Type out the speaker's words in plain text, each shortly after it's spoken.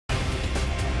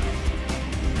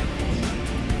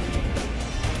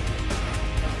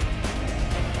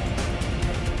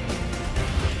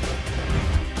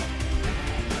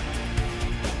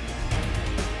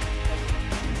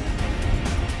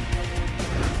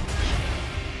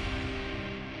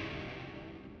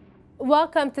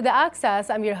Welcome to The Access.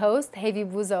 I'm your host, Hayvi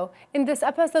Bouzo. In this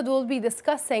episode, we'll be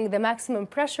discussing the maximum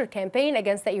pressure campaign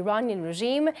against the Iranian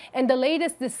regime and the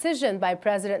latest decision by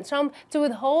President Trump to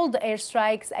withhold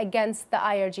airstrikes against the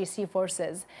IRGC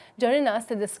forces. Joining us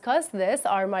to discuss this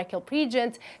are Michael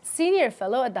Pregent, Senior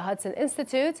Fellow at the Hudson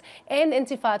Institute, and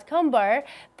Entifadh Qanbar,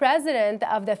 President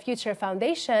of the Future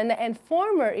Foundation and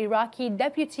former Iraqi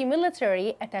Deputy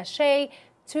Military Attaché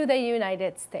to the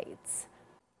United States.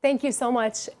 Thank you so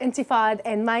much, Entifadh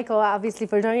and Michael, obviously,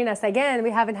 for joining us again. We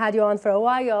haven't had you on for a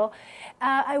while.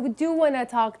 I do want to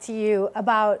talk to you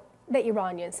about the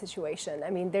Iranian situation. I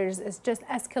mean, it's just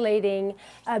escalating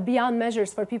beyond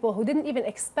measures for people who didn't even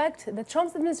expect the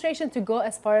Trump administration to go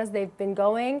as far as they've been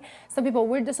going. Some people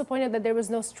were disappointed that there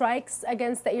was no strikes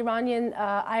against the Iranian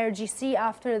IRGC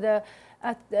after the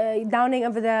downing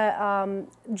of the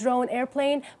drone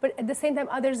airplane, but at the same time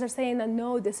others are saying that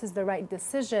no, this is the right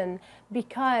decision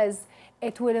because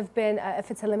it would have been,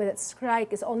 if it's a limited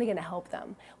strike, it's only going to help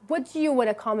them. What do you want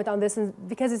to comment on this? And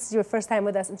because it's your first time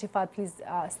with us, Entifadh, please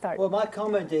start. Well, my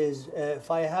comment is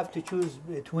if I have to choose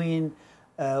between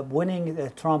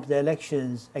winning Trump the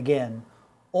elections again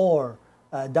or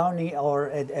downing or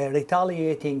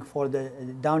retaliating for the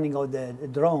downing of the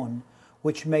drone,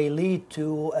 which may lead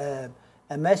to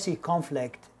a messy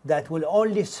conflict that will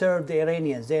only serve the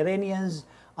Iranians. The Iranians,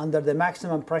 under the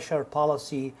maximum pressure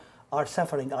policy, are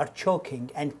suffering, are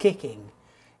choking and kicking,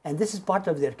 and this is part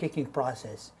of their kicking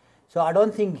process. So I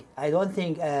don't think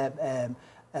a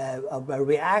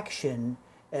reaction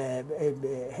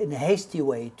in a hasty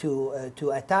way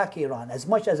to attack Iran. As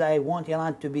much as I want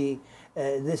Iran to be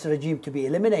this regime to be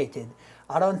eliminated,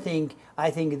 I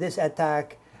think this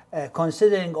attack,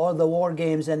 considering all the war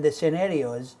games and the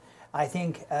scenarios, I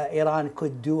think Iran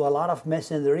could do a lot of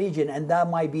mess in the region, and that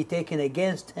might be taken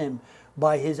against him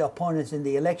by his opponents in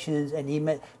the elections,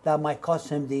 and that might cost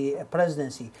him the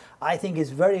presidency. I think it's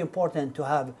very important to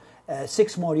have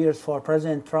 6 more years for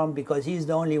President Trump because he's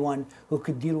the only one who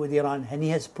could deal with Iran, and he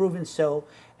has proven so.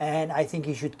 And I think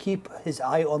he should keep his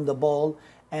eye on the ball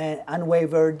and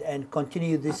unwavered and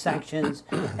continue these sanctions.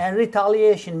 And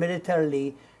retaliation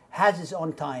militarily has its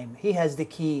own time. He has the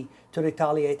key to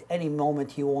retaliate any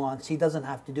moment he wants. He doesn't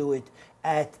have to do it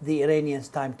at the Iranians'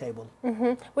 timetable.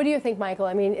 Mm-hmm. What do you think, Michael?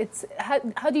 I mean,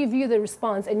 how do you view the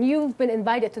response? And you've been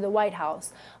invited to the White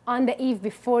House on the eve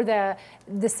before the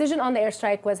decision on the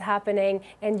airstrike was happening,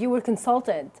 and you were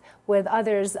consulted with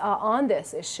others on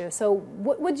this issue. So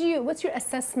what's your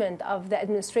assessment of the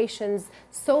administration's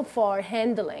so far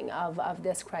handling of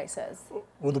this crisis?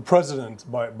 Well, the president,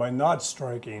 by not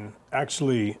striking,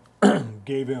 actually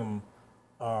gave him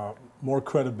more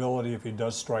credibility if he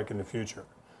does strike in the future.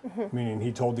 Mm-hmm. Meaning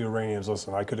he told the Iranians,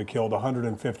 listen, I could have killed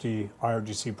 150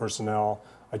 IRGC personnel.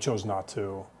 I chose not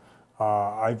to.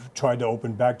 I've tried to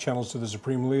open back channels to the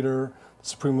Supreme Leader. The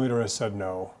Supreme Leader has said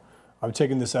no. I've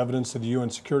taken this evidence to the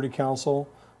UN Security Council.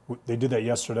 They did that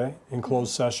yesterday in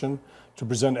closed session to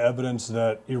present evidence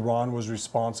that Iran was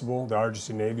responsible, the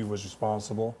IRGC Navy was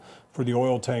responsible for the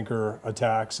oil tanker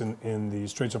attacks in the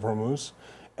Straits of Hormuz,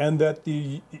 and that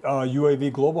the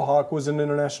UAV Global Hawk was in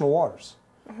international waters.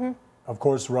 Mm-hmm. Of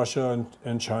course, Russia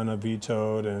and China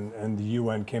vetoed, and the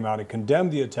UN came out and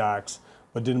condemned the attacks,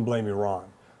 but didn't blame Iran.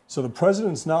 So the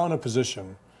president's now in a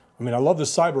position. I mean, I love the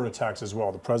cyber attacks as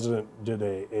well. The president did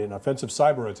an offensive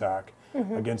cyber attack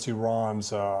against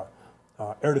Iran's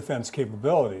air defense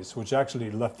capabilities, which actually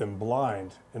left them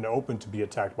blind and open to be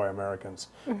attacked by Americans,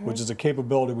 which is a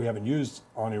capability we haven't used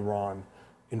on Iran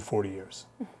in 40 years.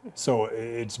 So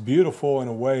it's beautiful in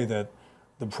a way that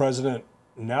the president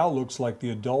now looks like the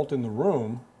adult in the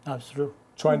room. Absolutely.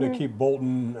 Trying to keep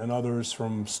Bolton and others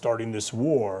from starting this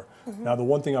war. Now, the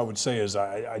one thing I would say is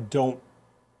I don't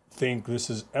think this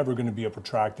is ever going to be a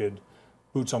protracted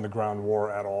boots on the ground war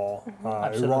at all.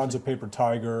 Iran's a paper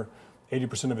tiger.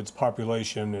 80% of its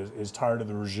population is tired of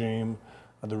the regime.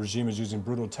 The regime is using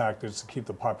brutal tactics to keep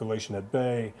the population at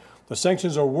bay. The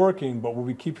sanctions are working, but what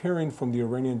we keep hearing from the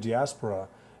Iranian diaspora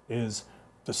is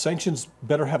the sanctions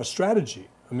better have a strategy.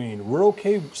 I mean, we're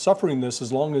okay suffering this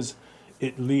as long as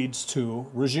it leads to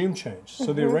regime change.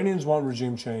 So the Iranians want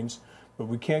regime change, but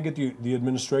we can't get the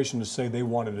administration to say they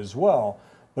want it as well.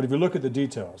 But if you look at the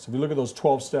details, if you look at those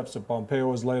 12 steps that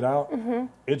Pompeo has laid out,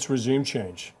 it's regime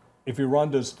change. If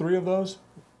Iran does 3 of those,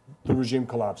 the regime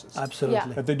collapses.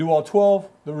 Absolutely. Yeah. If they do all 12,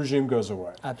 the regime goes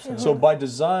away. Absolutely. So by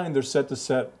design, they're set to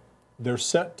set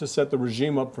the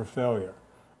regime up for failure,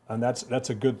 and that's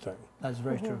a good thing. That's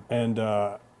very true. And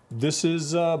this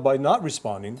is by not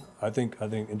responding. I think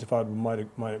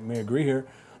Entifadh may agree here.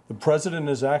 The president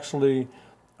has actually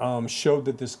showed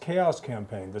that this chaos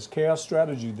campaign, this chaos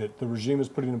strategy that the regime is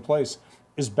putting in place,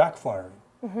 is backfiring.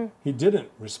 He didn't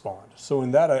respond. So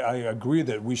in that, I agree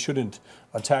that we shouldn't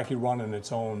attack Iran in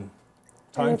its own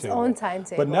timetable.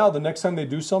 But now, the next time they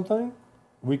do something,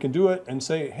 we can do it and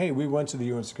say, hey, we went to the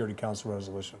UN Security Council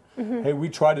resolution. Hey, we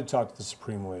tried to talk to the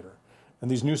Supreme Leader. And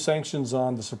these new sanctions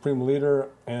on the Supreme Leader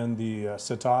and the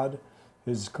Entifadh,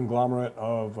 his conglomerate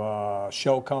of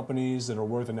shell companies that are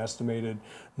worth an estimated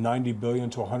 $90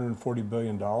 billion to $140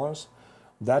 billion,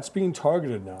 that's being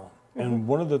targeted now. And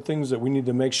one of the things that we need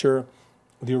to make sure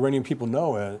the Iranian people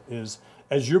know is,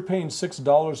 as you're paying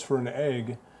 $6 for an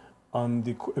egg on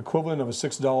the equivalent of a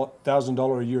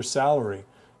 $6,000 a year salary,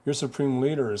 your Supreme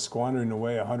Leader is squandering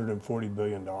away $140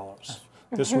 billion.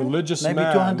 This religious man,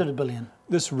 maybe 200 billion.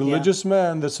 This religious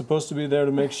man that's supposed to be there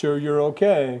to make sure you're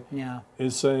okay,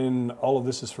 is saying all of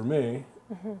this is for me,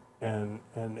 and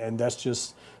that's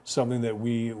just something that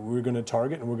we're going to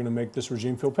target, and we're going to make this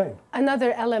regime feel pain.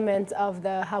 Another element of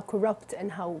how corrupt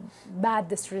and how bad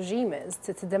this regime is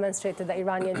to demonstrate to the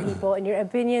Iranian people, in your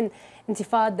opinion,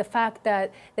 Entifadh, the fact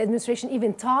that the administration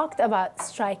even talked about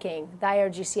striking the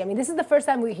IRGC. I mean, this is the first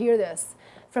time we hear this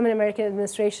from an American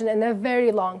administration in a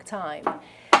very long time.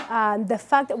 The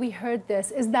fact that we heard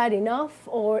this, is that enough,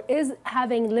 or is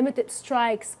having limited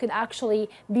strikes could actually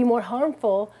be more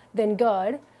harmful than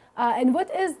good? And what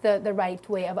is the right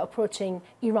way of approaching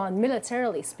Iran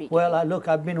militarily speaking? Well, look,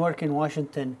 I've been working in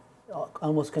Washington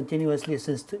almost continuously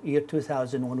since the year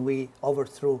 2000, when we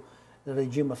overthrew the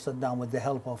regime of Saddam with the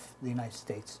help of the United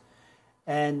States.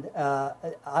 And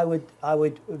I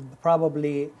would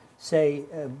probably say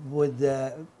with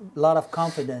a lot of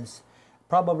confidence,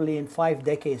 probably in 5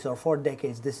 decades or 4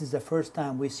 decades, this is the first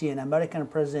time we see an American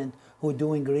president who's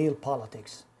doing real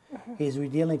politics. He's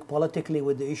dealing politically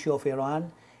with the issue of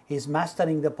Iran. He's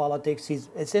mastering the politics.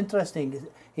 It's interesting.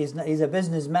 He's a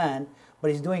businessman,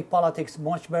 but he's doing politics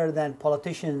much better than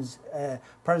politicians,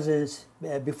 presidents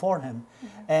before him.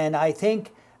 And I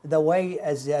think the way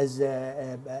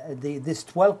these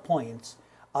 12 points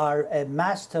are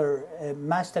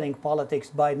mastering politics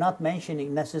by not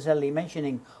necessarily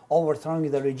mentioning overthrowing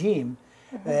the regime.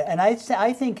 And I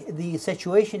think the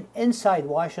situation inside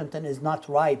Washington is not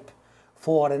ripe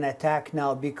for an attack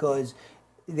now, because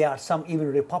there are some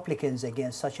even Republicans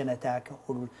against such an attack,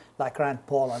 like Rand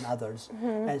Paul and others.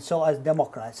 And so as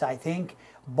Democrats, I think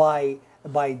by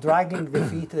dragging the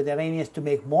feet of the Iranians to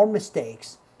make more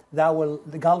mistakes, that will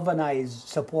galvanize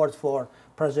support for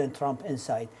President Trump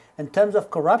inside. In terms of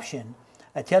corruption,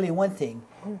 I tell you one thing,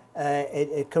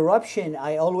 corruption,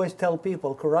 I always tell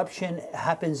people, corruption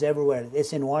happens everywhere.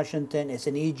 It's in Washington, it's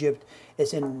in Egypt,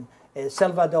 it's in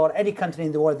Salvador, any country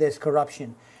in the world there's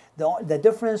corruption. The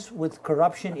difference with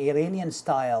corruption, Iranian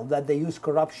style, that they use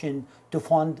corruption to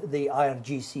fund the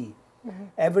IRGC.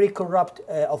 Every corrupt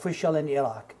official in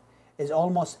Iraq is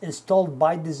almost installed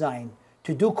by design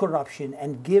to do corruption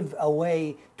and give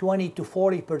away 20 to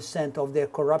 40% of their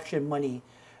corruption money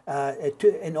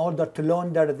in order to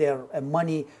launder their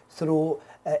money through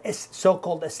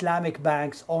so-called Islamic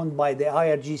banks owned by the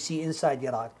IRGC inside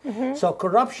Iraq. So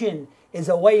corruption is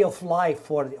a way of life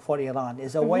for Iran,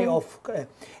 is a way of,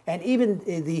 and even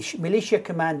the militia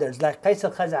commanders like Qais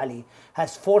al-Khazali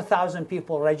has 4,000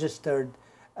 people registered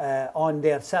on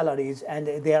their salaries, and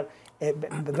they're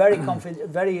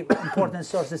very important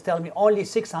sources tell me only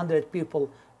 600 people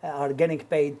are getting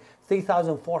paid,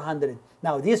 3,400.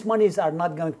 Now, these monies are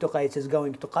not going to Qais, it's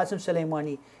going to Qasem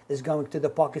Soleimani, is going to the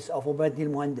pockets of Ubaid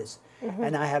al-Muhandis.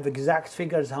 And I have exact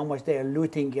figures how much they are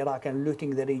looting Iraq and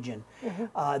looting the region.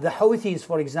 The Houthis,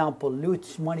 for example,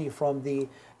 loot money from the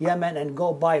Yemen and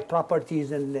go buy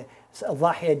properties in the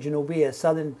Dhahia Janubiyya,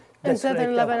 southern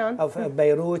Lebanon of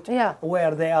Beirut,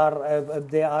 where they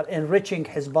are enriching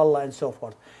Hezbollah and so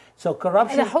forth. So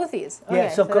corruption. And the Houthis. Okay,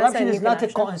 so corruption is not a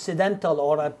coincidental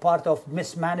or a part of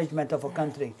mismanagement of a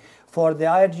country. For the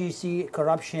IRGC,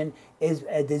 corruption is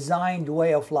a designed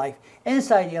way of life.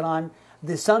 Inside Iran,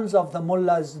 the sons of the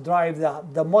mullahs drive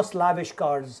the most lavish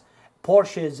cars,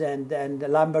 Porsches and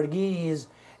Lamborghinis,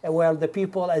 where the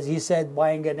people, as he said,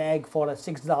 buying an egg for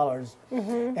 $6.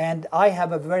 And I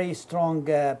have a very strong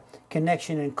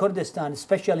connection in Kurdistan,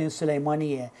 especially in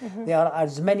Soleimaniye. There are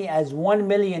as many as 1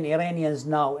 million Iranians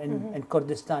now in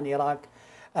Kurdistan, Iraq.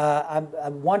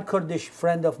 One Kurdish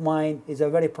friend of mine is a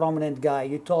very prominent guy.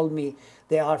 He told me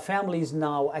there are families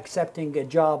now accepting a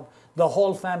job, the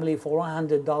whole family, for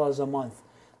 $100 a month.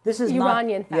 This is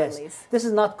Iranian families. Yes, this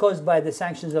is not caused by the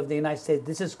sanctions of the United States.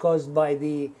 This is caused by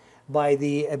the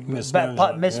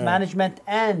mismanagement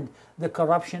and the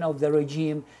corruption of the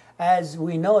regime. As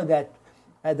we know that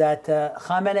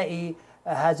Khamenei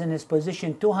has in his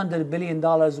position $200 billion,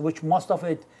 which most of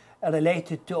it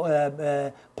related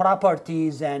to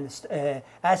properties and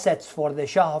assets for the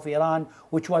Shah of Iran,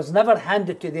 which was never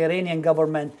handed to the Iranian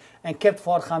government and kept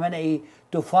for Khamenei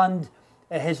to fund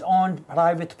his own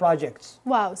private projects.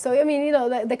 Wow. So, I mean, you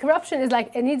know, the corruption is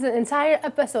like, it needs an entire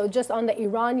episode just on the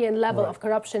Iranian level of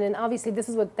corruption. And obviously, this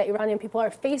is what the Iranian people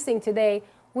are facing today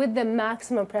with the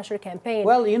maximum pressure campaign.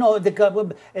 Well, you know, the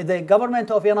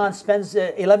government of Iran spends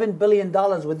 $11 billion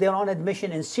with their own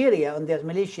admission in Syria on their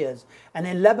militias. And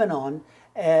in Lebanon,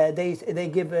 they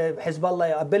give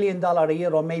Hezbollah $1 billion a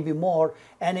year or maybe more,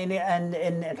 and in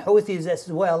Houthis as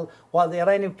well, while the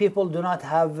Iranian people do not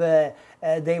have,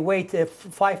 they wait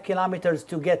 5 kilometers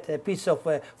to get a piece of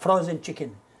frozen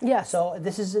chicken. Yes. So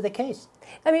this is the case.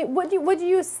 I mean, what do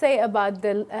you say about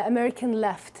the American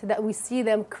left, that we see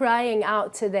them crying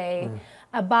out today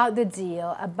about the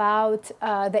deal, about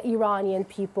the Iranian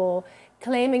people,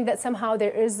 claiming that somehow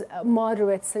there is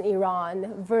moderates in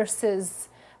Iran versus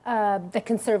the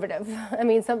conservative? I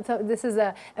mean, this is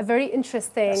a very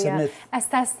interesting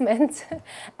assessment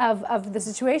of the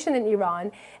situation in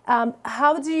Iran.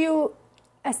 How do you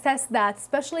assess that,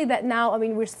 especially that now, I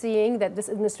mean, we're seeing that this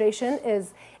administration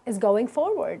is going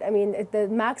forward? I mean, the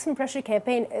maximum pressure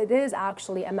campaign, it is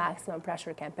actually a maximum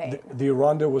pressure campaign. The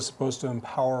Iran deal was supposed to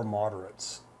empower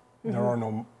moderates. There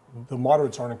are the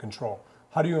moderates aren't in control.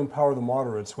 How do you empower the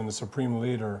moderates when the supreme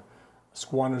leader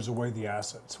squanders away the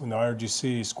assets, when the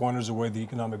IRGC squanders away the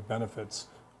economic benefits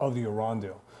of the Iran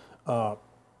deal?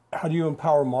 How do you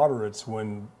empower moderates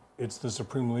when it's the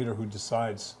supreme leader who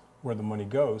decides where the money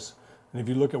goes? And if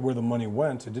you look at where the money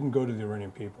went, it didn't go to the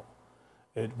Iranian people.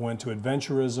 It went to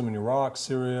adventurism in Iraq,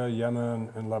 Syria,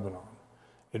 Yemen, and Lebanon.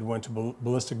 It went to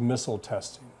ballistic missile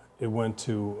testing. It went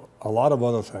to a lot of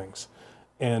other things.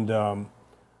 And,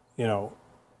 you know,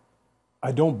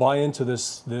 I don't buy into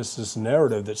this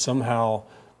narrative that somehow,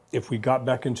 if we got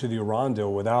back into the Iran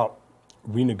deal without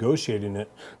renegotiating it,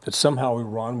 that somehow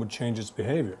Iran would change its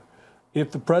behavior.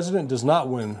 If the president does not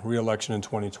win re-election in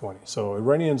 2020, so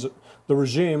Iranians, the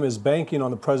regime is banking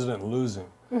on the president losing.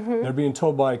 They're being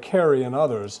told by Kerry and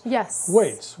others, yes,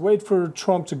 wait for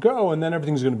Trump to go, and then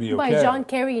everything's going to be okay. By John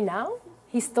Kerry now?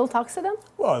 He still talks to them?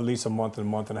 Well, at least a month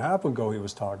and a half ago, he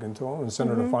was talking to him. And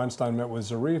Senator Feinstein met with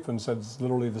Zarif and said it's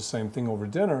literally the same thing over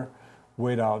dinner.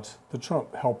 Wait out the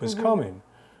Trump. Help is coming.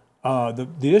 The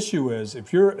issue is,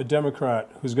 if you're a Democrat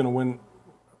who's going to win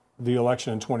the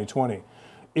election in 2020,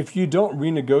 if you don't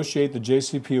renegotiate the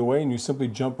JCPOA and you simply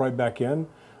jump right back in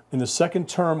the second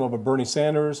term of a Bernie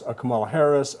Sanders, a Kamala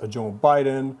Harris, a Joe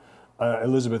Biden,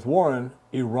 Elizabeth Warren,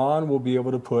 Iran will be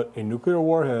able to put a nuclear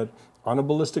warhead on a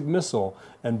ballistic missile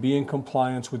and be in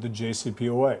compliance with the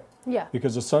JCPOA. Yeah.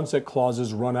 Because the sunset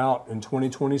clauses run out in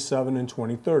 2027 and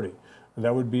 2030. And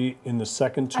that would be in the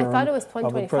second term. I thought it was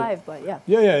 2025, but yeah.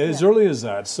 Yeah, as early as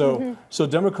that. So, so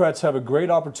Democrats have a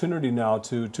great opportunity now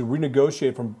to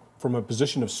renegotiate from a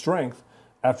position of strength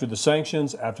after the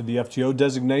sanctions, after the FTO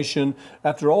designation,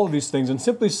 after all of these things, and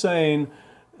simply saying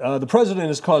the president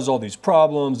has caused all these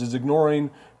problems, is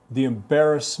ignoring the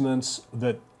embarrassments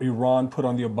that Iran put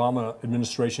on the Obama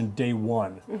administration day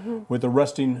one, with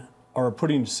arresting or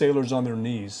putting sailors on their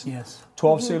knees. Yes.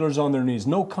 12 sailors on their knees.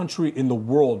 No country in the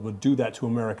world would do that to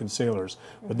American sailors.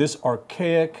 But this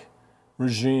archaic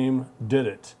regime did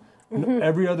it.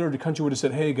 Every other country would have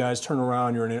said, hey guys, turn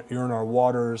around, you're in our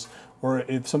waters. Or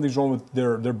if something's wrong with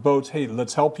their boats, hey,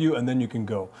 let's help you, and then you can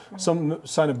go. Some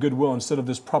sign of goodwill instead of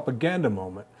this propaganda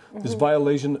moment. This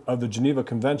violation of the Geneva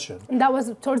Convention. And that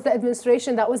was towards the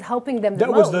administration that was helping them the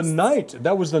most.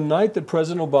 That was the night that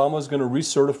President Obama was going to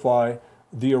recertify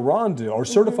the Iran deal, or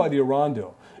certify the Iran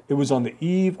deal. It was on the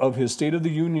eve of his State of the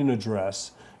Union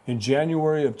address in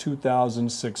January of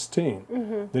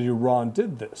 2016 that Iran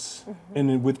did this.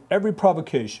 And with every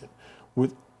provocation,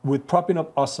 with propping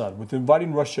up Assad, with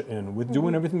inviting Russia in, with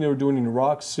doing everything they were doing in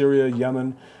Iraq, Syria,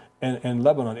 Yemen, and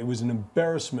Lebanon, it was an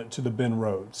embarrassment to the Ben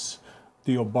Rhodes,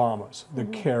 the Obamas, the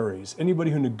Kerrys, anybody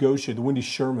who negotiated, the Wendy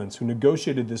Shermans, who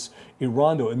negotiated this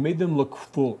Iran deal. It made them look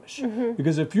foolish.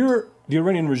 Because if you're the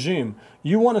Iranian regime,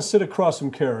 you want to sit across from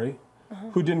Kerry,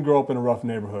 who didn't grow up in a rough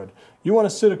neighborhood. You want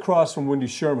to sit across from Wendy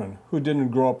Sherman, who didn't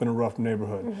grow up in a rough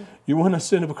neighborhood. You want to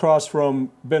sit across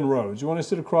from Ben Rhodes. You want to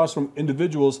sit across from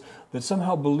individuals that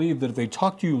somehow believe that if they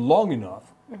talk to you long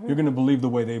enough, you're going to believe the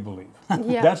way they believe.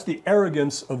 That's the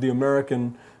arrogance of the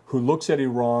American who looks at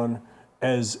Iran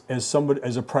as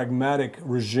a pragmatic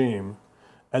regime,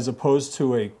 as opposed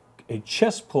to a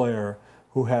chess player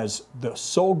who has the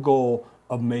sole goal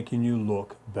of making you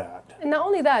look bad. And not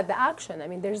only that, the action. I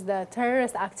mean, there's the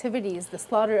terrorist activities, the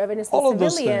slaughter of innocent all of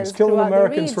civilians, those things, killing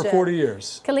Americans the region, for 40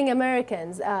 years, killing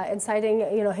Americans, inciting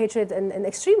hatred and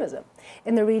extremism.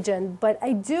 in the region. But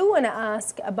I do want to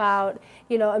ask about,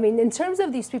 I mean, in terms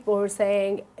of these people who are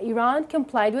saying Iran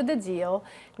complied with the deal,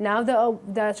 now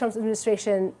the Trump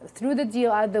administration threw the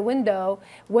deal out the window,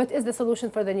 what is the solution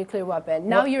for the nuclear weapon?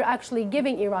 Now you're actually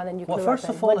giving Iran a nuclear weapon. Well, first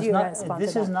of all,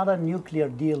 this is not a nuclear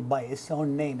deal by its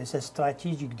own name. It's a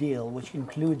strategic deal, which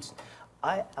includes,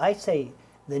 I say,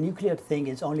 the nuclear thing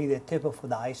is only the tip of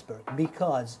the iceberg,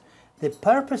 because the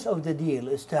purpose of the deal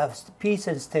is to have peace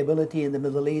and stability in the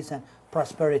Middle East and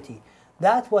prosperity.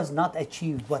 That was not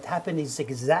achieved. What happened is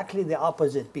exactly the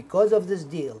opposite. Because of this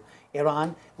deal,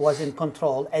 Iran was in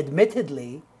control,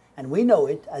 admittedly, and we know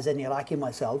it as an Iraqi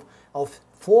myself, of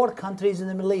 4 countries in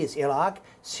the Middle East: Iraq,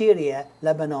 Syria,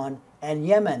 Lebanon, and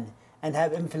Yemen, and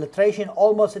have infiltration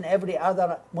almost in every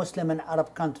other Muslim and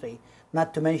Arab country,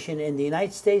 not to mention in the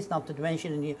United States, not to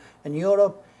mention in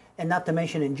Europe, and not to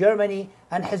mention in Germany.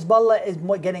 And Hezbollah is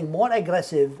getting more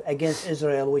aggressive against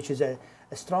Israel, which is the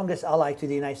strongest ally to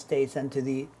the United States and to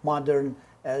the modern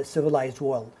civilized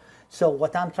world. So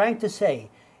what I'm trying to say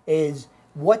is,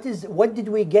 what did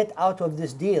we get out of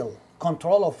this deal?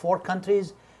 Control of 4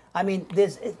 countries? I mean,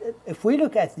 if we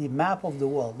look at the map of the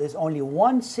world, there's only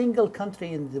one single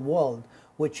country in the world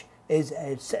which is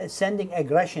sending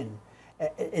aggression,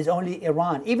 is only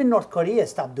Iran. Even North Korea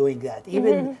stopped doing that.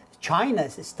 Even China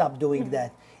stopped doing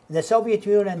that. The Soviet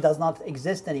Union does not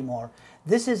exist anymore.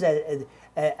 This is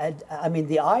I mean,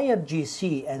 the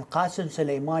IRGC and Qasem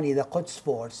Soleimani, the Quds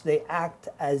Force, they act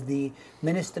as the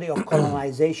Ministry of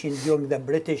Colonization during the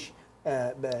British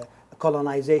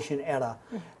colonization era.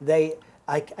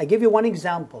 I give you one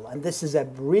example, and this is a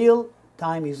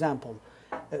real-time example.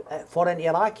 For an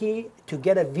Iraqi to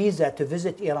get a visa to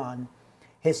visit Iran,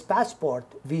 his passport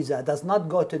visa does not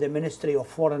go to the Ministry of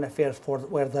Foreign Affairs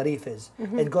where Zarif is.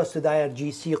 It goes to the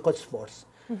IRGC Quds Force.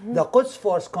 The Quds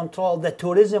Force control the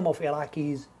tourism of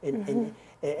Iraqis, in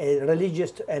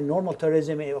religious and normal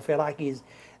tourism of Iraqis.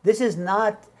 This is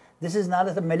not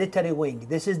a military wing.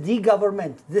 This is the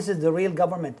government. This is the real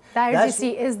government. The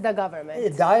IRGC is the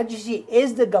government. The IRGC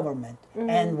is the government.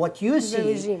 And what you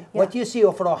see, what you see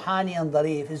of Rouhani and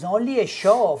Zarif is only a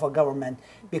show of a government,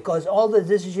 because all the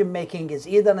decision making is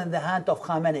either in the hand of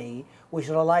Khamenei, which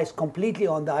relies completely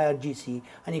on the IRGC,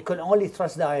 and you can only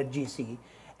trust the IRGC.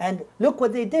 And look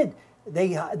what they did.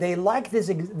 They like this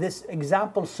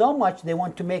example so much, they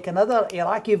want to make another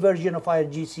Iraqi version of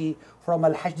IRGC from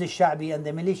Al-Hashd al-Sha'bi and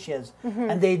the militias.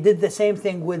 And they did the same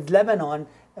thing with Lebanon,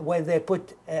 where they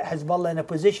put Hezbollah in a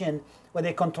position where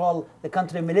they control the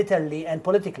country militarily and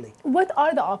politically. What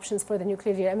are the options for the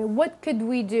nuclear deal? I mean, what could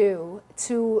we do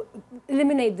to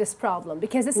eliminate this problem?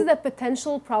 Because this is a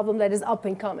potential problem that is up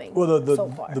and coming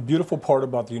so far. The beautiful part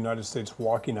about the United States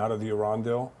walking out of the Iran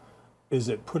deal is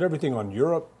it put everything on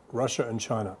Europe, Russia, and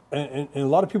China. And a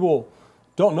lot of people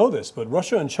don't know this, but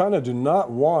Russia and China do not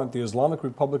want the Islamic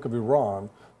Republic of Iran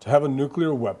to have a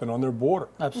nuclear weapon on their border.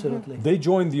 Absolutely. They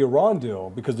joined the Iran deal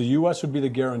because the U.S. would be the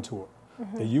guarantor.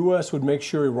 The U.S. would make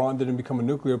sure Iran didn't become a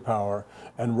nuclear power,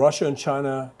 and Russia and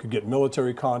China could get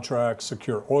military contracts,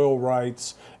 secure oil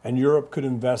rights, and Europe could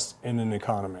invest in an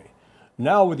economy.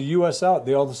 Now, with the U.S. out,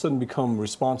 they all of a sudden become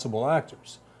responsible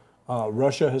actors.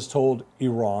 Russia has told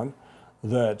Iran,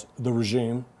 that the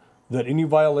regime, that any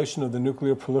violation of the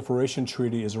nuclear proliferation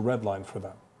treaty is a red line for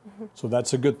them. So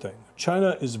that's a good thing.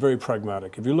 China is very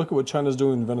pragmatic. If you look at what China's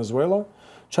doing in Venezuela,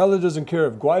 China doesn't care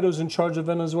if Guaido's in charge of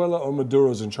Venezuela or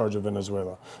Maduro's in charge of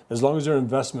Venezuela, as long as their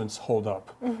investments hold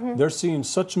up. They're seeing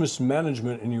such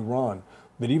mismanagement in Iran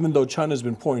that even though China's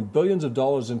been pouring billions of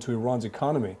dollars into Iran's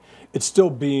economy, it's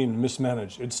still being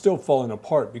mismanaged. It's still falling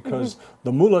apart because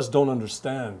the mullahs don't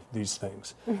understand these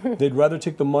things. They'd rather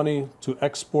take the money to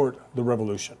export the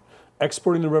revolution.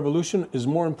 Exporting the revolution is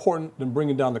more important than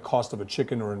bringing down the cost of a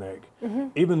chicken or an egg.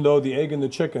 Even though the egg and the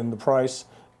chicken, the price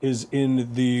is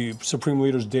in the Supreme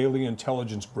Leader's daily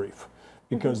intelligence brief,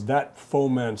 because that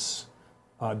foments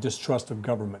distrust of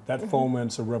government. That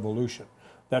foments a revolution.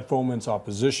 That foments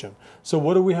opposition. So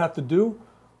what do we have to do?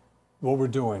 What we're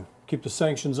doing. Keep the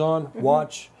sanctions on,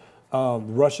 watch.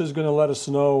 Russia's going to let us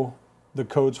know the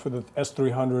codes for the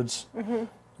S-300s.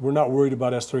 We're not worried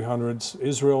about S-300s.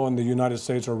 Israel and the United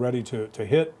States are ready to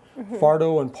hit.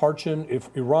 Fardo and Parchin, if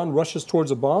Iran rushes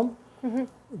towards a bomb,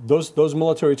 those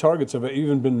military targets have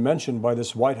even been mentioned by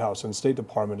this White House and State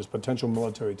Department as potential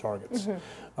military targets.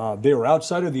 They were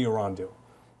outside of the Iran deal.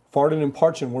 Fardo and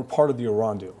Parchin weren't part of the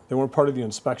Iran deal. They weren't part of the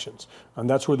inspections. And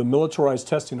that's where the militarized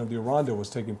testing of the Iran deal was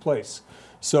taking place.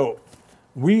 So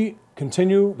we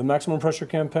continue the maximum pressure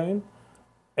campaign.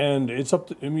 And it's up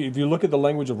to, I mean, if you look at the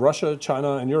language of Russia,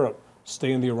 China, and Europe,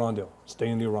 stay in the Iran deal, stay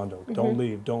in the Iran deal, don't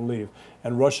leave, don't leave.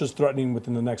 And Russia's threatening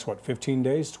within the next, 15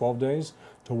 days, 12 days,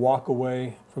 to walk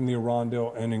away from the Iran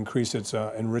deal and increase its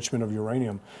enrichment of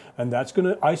uranium. And that's going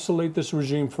to isolate this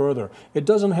regime further. It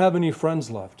doesn't have any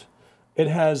friends left. It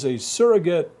has a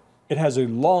surrogate, it has a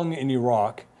lung in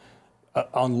Iraq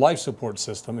on life support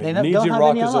system. It needs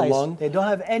Iraq as a lung. They don't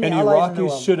have any and allies in the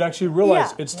world. Iraqis should actually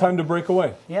realize it's time to break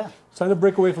away. Yeah. It's time to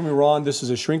break away from Iran. This is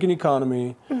a shrinking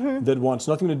economy that wants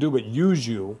nothing to do but use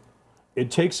you. It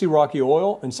takes Iraqi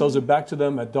oil and sells it back to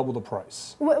them at double the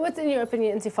price. What's, in your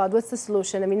opinion, Intifadh, what's the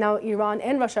solution? I mean, now Iran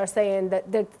and Russia are saying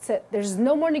that there's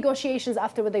no more negotiations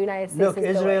after what the United States Look,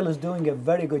 is Israel doing. is doing a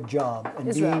very good job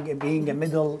in being a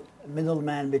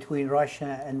middleman between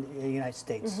Russia and the United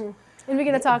States. And we're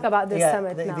going to talk about this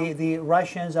summit now. The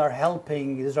Russians are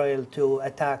helping Israel to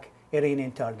attack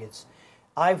Iranian targets.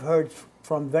 I've heard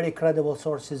from very credible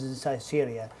sources inside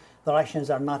Syria, the Russians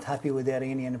are not happy with the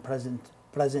Iranian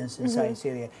presence inside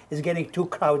Syria. It's getting too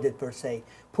crowded, per se.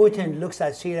 Putin looks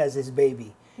at Syria as his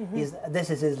baby.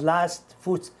 This is his last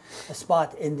foot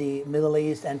spot in the Middle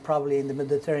East and probably in the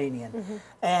Mediterranean.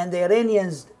 And the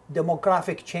Iranians'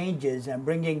 demographic changes and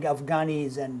bringing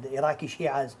Afghanis and Iraqi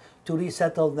Shias to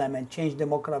resettle them and change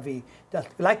demography,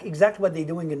 like exactly what they're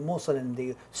doing in Mosul in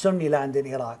the Sunni land in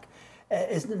Iraq,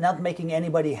 is not making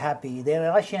anybody happy. The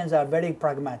Russians are very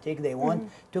pragmatic. They want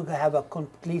to have a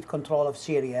complete control of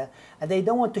Syria, and they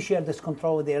don't want to share this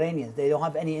control with the Iranians. They don't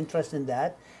have any interest in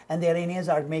that. And the Iranians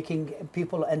are making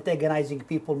people, antagonizing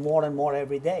people more and more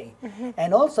every day.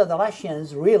 And also the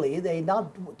Russians, really, they don't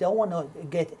want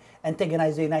to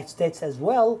antagonize the United States as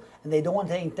well, and they don't want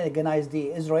to antagonize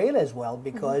Israel as well,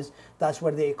 because that's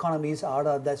where the economies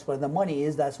are, that's where the money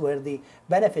is, that's where the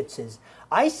benefits is.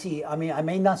 I mean, I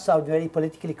may not sound very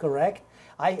politically correct,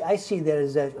 I see there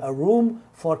is a room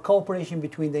for cooperation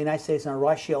between the United States and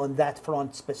Russia on that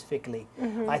front specifically.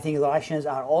 I think the Russians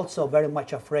are also very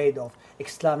much afraid of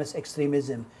Islamist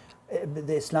extremism.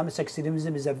 The Islamist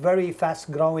extremism is a very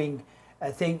fast-growing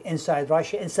thing inside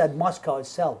Russia, inside Moscow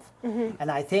itself. And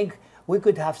I think we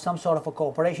could have some sort of a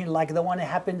cooperation like the one that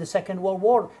happened in the Second World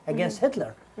War against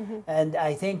Hitler. And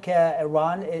I think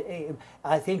Iran,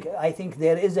 I think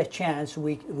there is a chance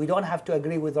we don't have to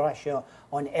agree with Russia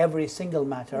on every single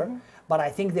matter, but I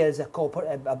think there is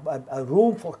a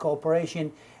room for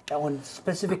cooperation on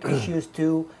specific issues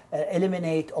to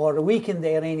eliminate or weaken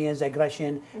the Iranians'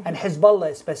 aggression and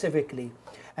Hezbollah specifically.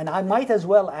 And I might as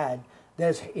well add,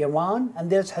 there's Iran and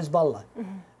there's Hezbollah.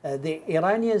 The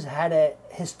Iranians had a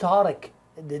historic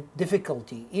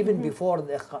difficulty, even before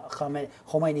the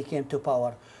Khomeini came to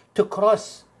power, to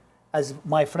cross, as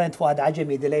my friend Fuad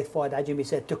Ajami, the late Fuad Ajami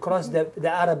said, to cross the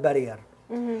Arab barrier.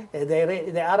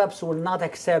 The Arabs will not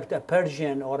accept a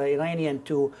Persian or an Iranian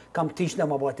to come teach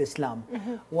them about Islam.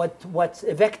 What's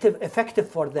effective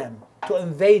for them to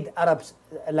invade Arab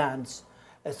lands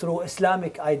through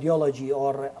Islamic ideology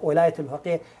or Wilayat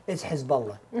al-Faqih is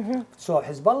Hezbollah. So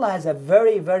Hezbollah has a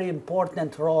very, very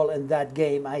important role in that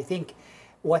game. I think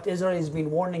what Israel has been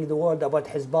warning the world about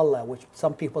Hezbollah, which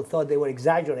some people thought they were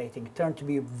exaggerating, turned to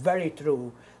be very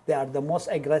true. They are the most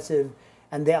aggressive,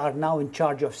 and they are now in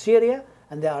charge of Syria,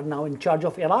 and they are now in charge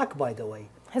of Iraq, by the way.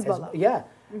 Hezbollah. Yeah.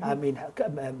 I mean,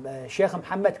 Sheikh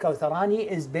Mohammed Kawtharani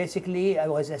is basically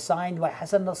was assigned by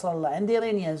Hassan Nasrallah and the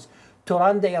Iranians to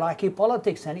run the Iraqi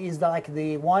politics, and he's like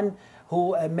the one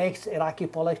who makes Iraqi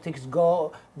politics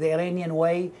go the Iranian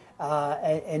way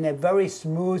in a very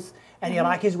smooth, and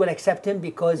Iraqis will accept him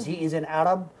because he is an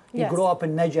Arab. He grew up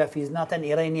in Najaf. He's not an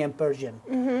Iranian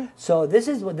Persian. So this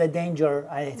is what the danger,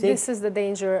 I think. This is the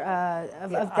danger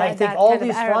of that. I think all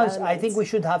these fronts, I think we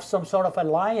should have some sort of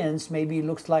alliance. Maybe it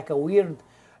looks like a weird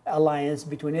alliance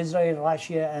between Israel,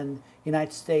 Russia, and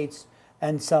United States,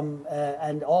 and some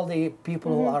and all the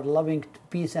people who are loving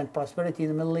peace and prosperity in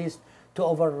the Middle East to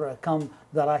overcome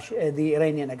the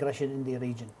Iranian aggression in the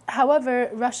region. However,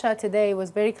 Russia today was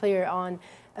very clear on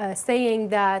saying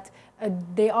that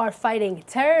they are fighting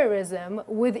terrorism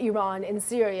with Iran in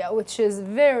Syria, which is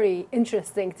very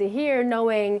interesting to hear,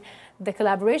 knowing the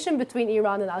collaboration between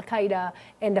Iran and Al-Qaeda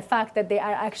and the fact that they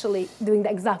are actually doing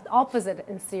the exact opposite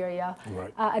in Syria.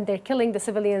 Right. And they're killing the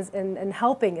civilians and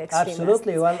helping extremists.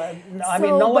 Absolutely. Well, I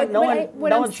mean, no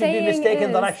one should be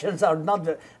mistaken. The Russians are not,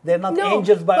 they're not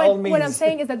angels by all means. What I'm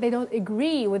saying is that they don't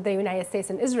agree with the United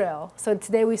States and Israel. So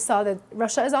today we saw that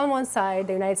Russia is on one side,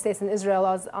 the United States and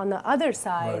Israel is on the other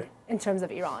side in terms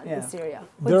of Iran and Syria.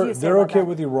 They're okay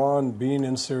with Iran being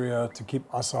in Syria to keep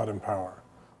Assad in power.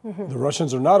 The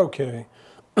Russians are not okay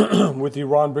with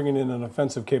Iran bringing in an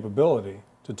offensive capability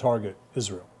to target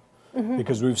Israel.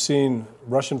 Because we've seen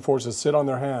Russian forces sit on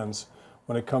their hands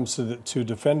when it comes to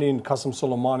defending Qasem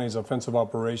Soleimani's offensive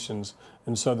operations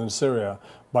in southern Syria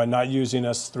by not using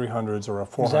S-300s or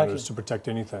F-400s to protect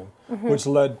anything, which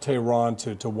led Tehran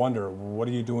to wonder, what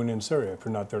are you doing in Syria if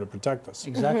you're not there to protect us?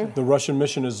 Exactly. The Russian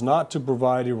mission is not to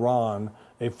provide Iran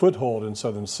a foothold in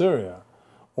southern Syria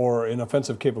or an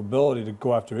offensive capability to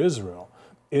go after Israel.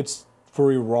 It's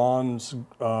for Iran's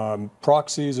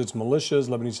proxies, its militias,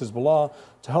 Lebanese Hezbollah,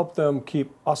 to help them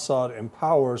keep Assad in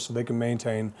power so they can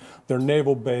maintain their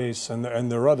naval base and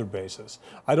their other bases.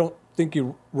 I don't think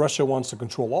Russia wants to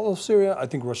control all of Syria. I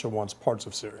think Russia wants parts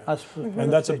of Syria.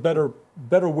 And that's a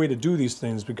better way to do these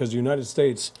things, because the United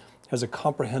States has a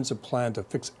comprehensive plan to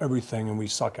fix everything, and we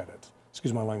suck at it.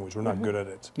 Excuse my language, we're not good at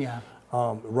it. Yeah.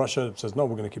 Russia says, no,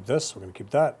 we're going to keep this, we're going to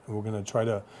keep that, and we're going to try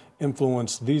to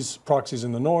influence these proxies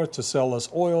in the north to sell us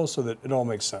oil so that it all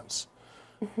makes sense.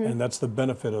 And that's the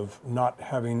benefit of not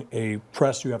having a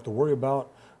press you have to worry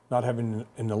about, not having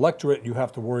an electorate you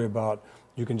have to worry about.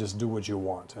 You can just do what you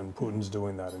want, and Putin's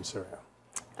doing that in Syria.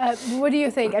 What do you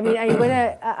think? I mean, I'm going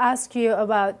to ask you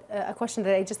about a question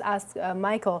that I just asked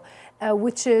Michael,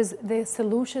 which is the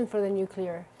solution for the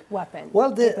nuclear weapon.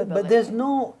 Well, but there's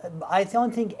no, I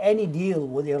don't think any deal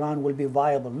with Iran will be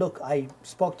viable. Look, I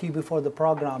spoke to you before the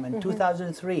program in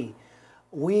 2003.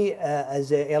 We, as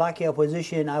the Iraqi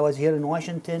opposition, I was here in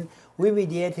Washington, we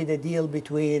mediated a deal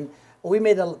between, we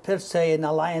made, per se, an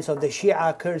alliance of the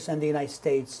Shia Kurds and the United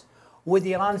States, with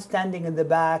Iran standing in the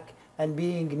back and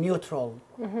being neutral.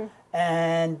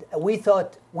 And we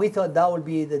thought that would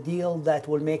be the deal that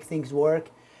will make things work.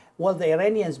 Well, the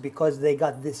Iranians, because they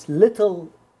got this little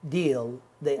deal,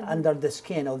 under the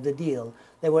skin of the deal,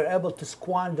 they were able to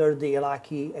squander the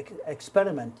Iraqi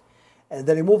experiment.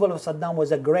 The removal of Saddam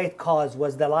was a great cause,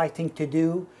 was the right thing to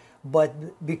do, but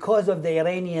because of the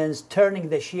Iranians turning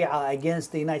the Shia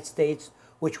against the United States,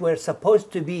 which were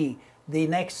supposed to be the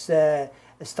next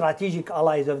strategic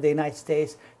allies of the United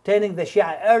States, turning the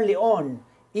Shia early on,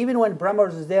 even when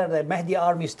Brahmos was there, the Mahdi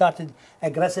army started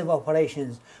aggressive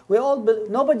operations.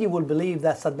 Nobody will believe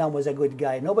that Saddam was a good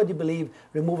guy. Nobody believed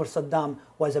removal of Saddam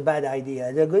was a bad idea.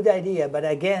 It's a good idea, but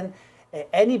again,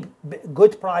 any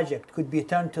good project could be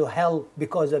turned to hell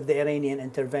because of the Iranian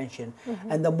intervention.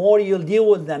 And the more you deal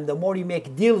with them, the more you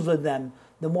make deals with them,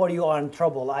 the more you are in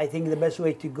trouble. I think the best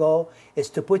way to go is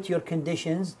to put your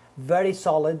conditions very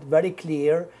solid, very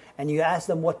clear, and you ask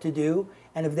them what to do.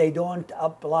 And if they don't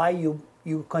apply,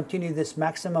 you continue this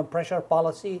maximum pressure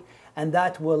policy, and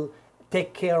that will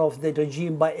take care of the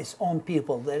regime by its own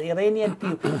people. The Iranian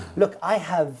people, look,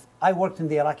 I worked in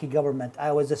the Iraqi government.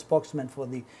 I was a spokesman for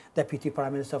the Deputy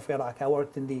Prime Minister of Iraq. I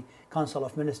worked in the Council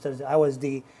of Ministers. I was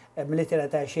the military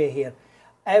attaché here.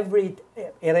 Every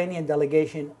Iranian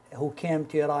delegation who came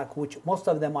to Iraq, which most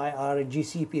of them are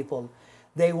IRGC people,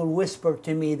 they will whisper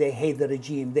to me they hate the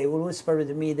regime. They will whisper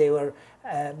to me they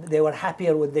were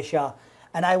happier with the Shah.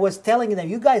 And I was telling them,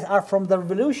 you guys are from the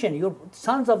revolution. You're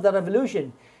sons of the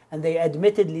revolution. And they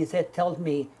admittedly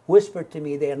whispered to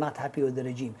me they are not happy with the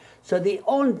regime. So the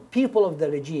own people of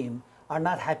the regime are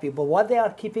not happy. But what they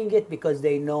are keeping it because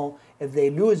they know if they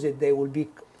lose it, they will be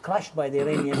crushed by the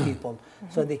Iranian people.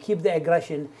 So they keep the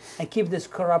aggression and keep this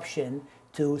corruption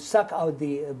to suck out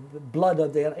the blood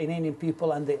of the Iranian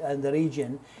people and the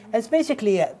region. It's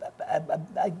basically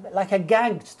like a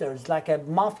gangsters, like a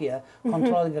mafia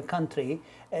controlling a country.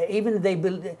 Even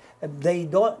they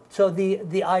don't. So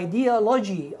the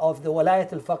ideology of the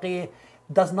Walayat al-Faqih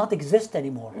does not exist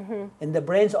anymore in the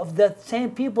brains of the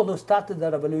same people who started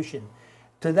the revolution.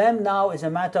 To them now is a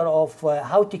matter of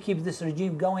how to keep this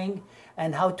regime going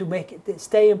and how to make it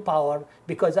stay in power,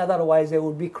 because otherwise they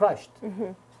will be crushed.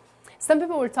 Some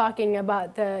people were talking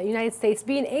about the United States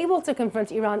being able to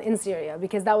confront Iran in Syria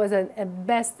because that was a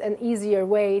best and easier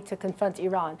way to confront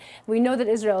Iran. We know that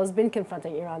Israel has been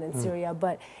confronting Iran in Syria,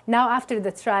 but now after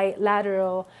the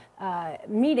trilateral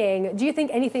meeting, do you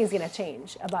think anything is going to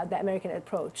change about the American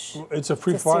approach? It's a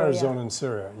free fire zone in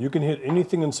Syria. You can hit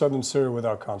anything in southern Syria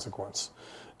without consequence.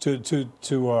 You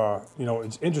know,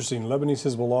 it's interesting. Lebanese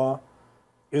Hezbollah,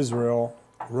 Israel,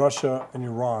 Russia, and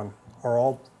Iran are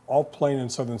all playing in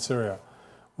southern Syria.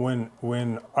 When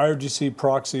IRGC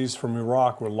proxies from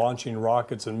Iraq were launching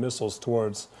rockets and missiles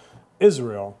towards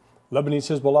Israel,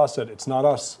 Lebanese Hezbollah said, it's not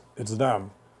us, it's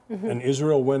them. And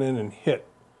Israel went in and hit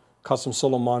Qasem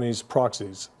Soleimani's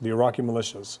proxies, the Iraqi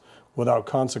militias, without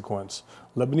consequence.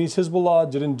 Lebanese Hezbollah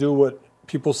didn't do what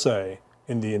people say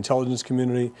in the intelligence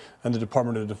community and the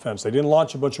Department of Defense. They didn't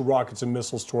launch a bunch of rockets and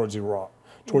missiles towards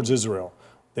Israel.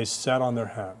 They sat on their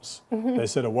hands. They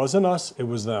said it wasn't us, it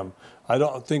was them. I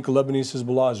don't think Lebanese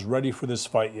Hezbollah is ready for this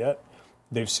fight yet.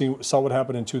 They've saw what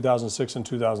happened in 2006 and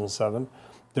 2007.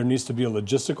 there needs to be a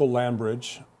logistical land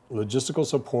bridge, logistical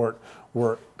support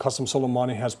where Qasem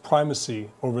Soleimani has primacy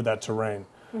over that terrain.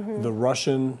 The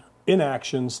Russian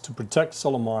inactions to protect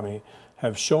Soleimani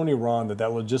have shown Iran that that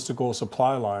logistical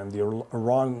supply line, the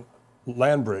Iran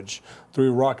land bridge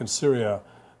through Iraq and Syria,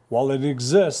 while it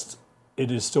exists, it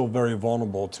is still very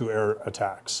vulnerable to air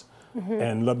attacks.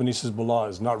 And Lebanese Hezbollah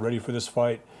is not ready for this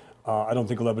fight. I don't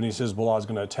think Lebanese Hezbollah is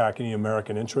going to attack any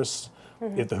American interests.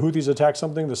 If the Houthis attack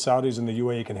something, the Saudis and the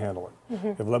UAE can handle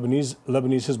it. If Lebanese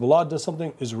Hezbollah does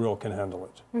something, Israel can handle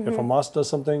it. If Hamas does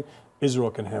something,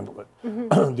 Israel can handle it.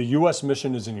 The U.S.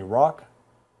 mission is in Iraq,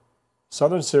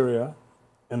 southern Syria,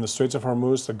 and the Straits of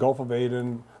Hormuz, the Gulf of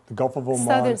Aden, the Gulf of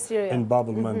Oman, and Bab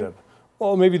el-Mandeb.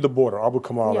 Well, maybe the border, Abu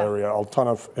Kamal area,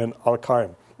 Al-Tanaf, and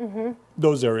Al-Qaim.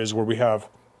 Those areas where we have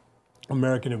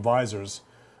American advisors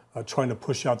trying to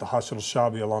push out the Hashd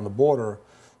al-Shabi along the border.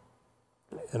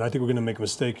 And I think we're going to make a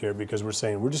mistake here because we're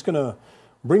saying we're just going to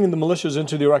bring in the militias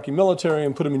into the Iraqi military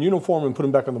and put them in uniform and put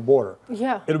them back on the border.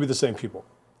 It'll be the same people.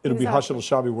 It'll be Hashd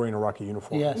al-Shabi wearing Iraqi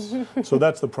uniform. So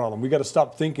that's the problem. We got to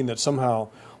stop thinking that somehow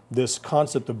this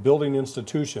concept of building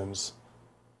institutions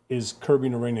is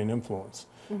curbing Iranian influence.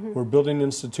 We're building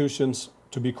institutions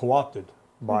to be co-opted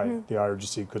by the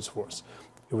IRGC Quds Force.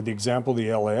 With the example of the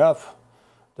LAF,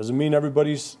 doesn't mean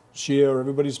everybody's Shia or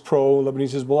everybody's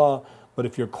pro-Lebanese Hezbollah, but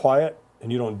if you're quiet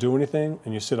and you don't do anything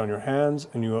and you sit on your hands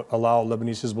and you allow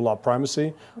Lebanese Hezbollah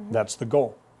primacy, that's the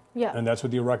goal. And that's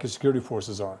what the Iraqi security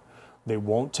forces are. They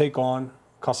won't take on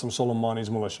Qasem Soleimani's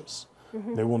militias.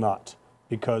 They will not.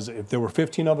 Because if there were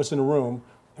 15 of us in a room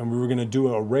and we were going to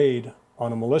do a raid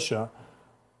on a militia,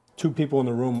 2 people in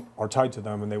the room are tied to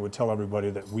them and they would tell everybody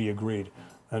that we agreed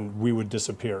and we would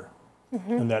disappear.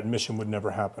 And that mission would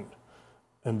never happen.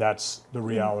 And that's the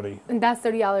reality. And that's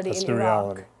the reality that's in the Iraq.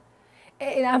 reality.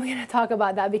 And I'm going to talk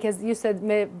about that because you said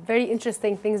very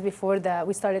interesting things before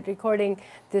we started recording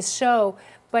this show.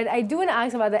 But I do want to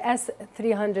ask about the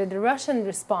S-300, the Russian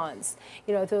response.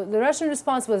 You know, the Russian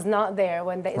response was not there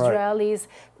when the Israelis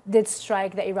did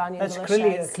strike the Iranian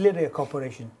militias. That's clearly a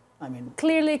cooperation. I mean,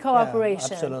 clearly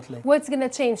cooperation. Yeah, absolutely. What's going to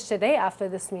change today after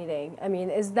this meeting? I mean,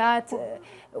 is that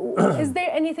is there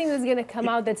anything that's going to come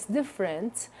out that's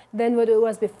different than what it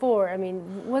was before? I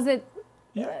mean, was it?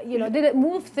 You know, did it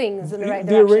move things in the right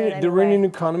direction? The Iranian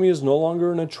economy is no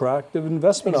longer an attractive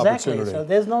investment opportunity. So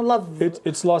there's no love.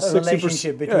 It's lost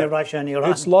relationship between Russia and Iran.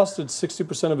 It's lost its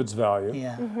 60% of its value.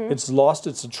 It's lost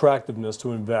its attractiveness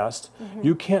to invest.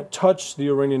 You can't touch the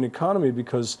Iranian economy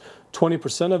because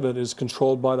 20% of it is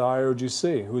controlled by the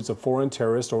IRGC, who is a foreign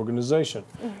terrorist organization.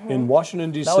 In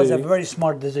Washington, D.C. That was a very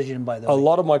smart decision, by the way. A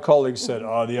lot of my colleagues said,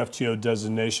 oh, the FTO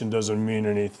designation doesn't mean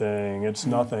anything. It's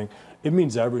nothing. It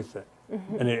means everything.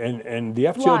 And the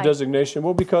FTO designation,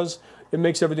 well, because it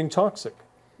makes everything toxic.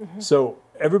 So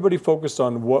everybody focused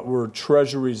on what were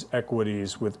Treasury's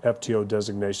equities with FTO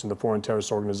designation, the Foreign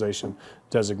Terrorist Organization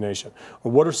designation,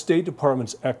 or what are State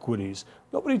Department's equities.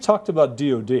 Nobody talked about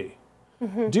DOD.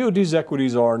 DOD's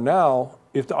equities are now,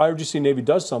 if the IRGC Navy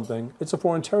does something, it's a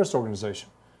foreign terrorist organization.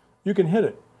 You can hit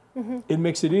it. It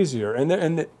makes it easier.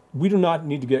 And we do not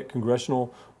need to get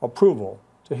congressional approval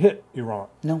to hit Iran.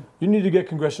 No. You need to get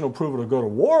congressional approval to go to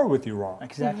war with Iran.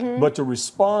 Exactly. But to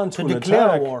respond to an declare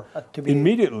attack war,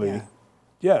 immediately,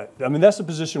 I mean, that's the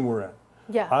position we're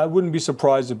in. I wouldn't be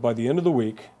surprised if by the end of the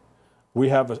week, we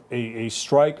have a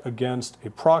strike against a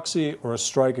proxy or a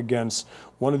strike against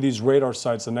one of these radar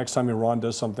sites the next time Iran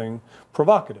does something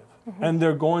provocative. And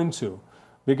they're going to.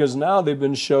 Because now they've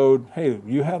been showed, hey,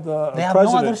 you have a they have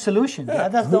president. no other solution.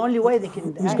 That's the only way they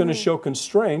can. Who's going to show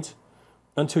constraint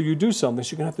until you do something.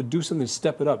 So you're going to have to do something to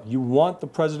step it up. You want the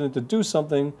president to do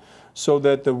something so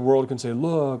that the world can say,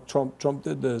 look, Trump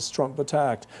did this, Trump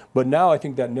attacked. But now I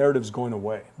think that narrative is going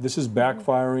away. This is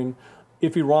backfiring.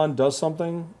 If Iran does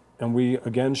something, and we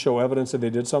again show evidence that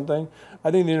they did something, I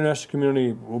think the international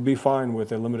community will be fine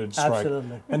with a limited strike.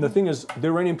 Absolutely. And the thing is, the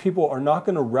Iranian people are not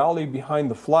going to rally behind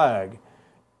the flag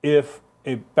if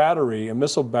a battery, a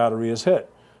missile battery is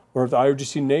hit, or if the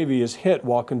IRGC Navy is hit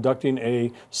while conducting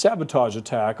a sabotage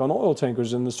attack on oil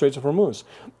tankers in the Straits of Hormuz.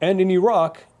 And in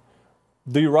Iraq,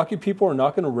 the Iraqi people are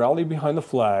not going to rally behind the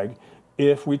flag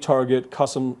if we target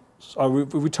Qasem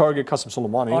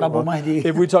Soleimani, or Abu Mahdi.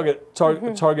 if we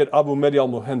target Abu Mahdi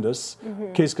al-Muhandis,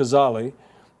 Qais Khazali,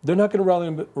 they're not going to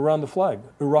rally around the flag.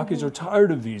 Iraqis are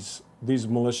tired of these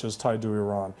militias tied to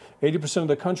Iran. 80% of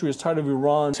the country is tired of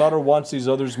Iran. Sadr wants these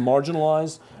others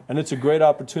marginalized, and it's a great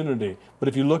opportunity. But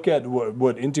if you look at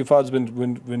what Intifad's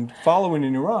been following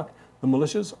in Iraq, the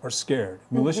militias are scared.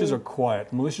 Militias are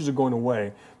quiet. Militias are going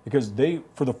away because they,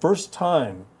 for the first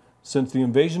time since the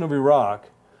invasion of Iraq,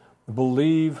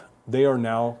 believe they are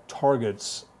now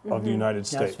targets of the United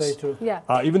States. That's very true. Yeah.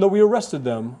 Even though we arrested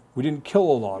them, we didn't kill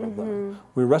a lot of them.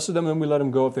 We arrested them and we let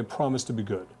them go if they promised to be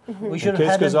good. We should Qais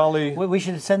have Ghazali, we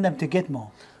should send them to Gitmo.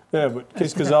 yeah, but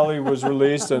Qais Ghazali was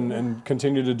released and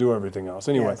continued to do everything else.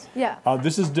 Anyway, Yes. Yeah.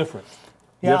 this is different.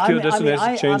 Yeah, The FTO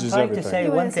destination changes I'm trying everything. to say You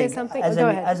one wanna say thing. something? As Go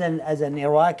an, ahead. as an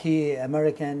Iraqi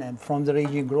American and from the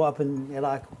region, grew up in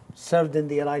Iraq, served in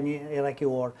the Iraqi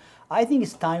war. I think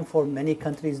it's time for many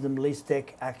countries in the Middle East to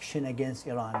take action against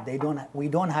Iran. We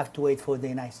don't have to wait for the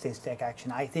United States to take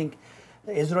action. I think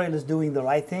Israel is doing the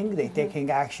right thing. They're taking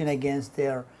action against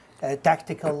their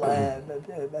tactical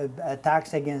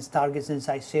attacks against targets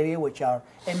inside Syria, which are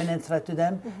imminent threat to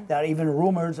them. There are even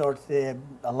rumors or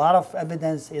a lot of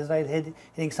evidence Israel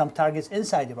hitting some targets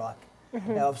inside Iraq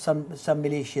of some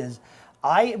militias.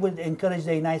 I would encourage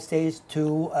the United States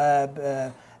to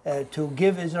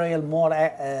give Israel more,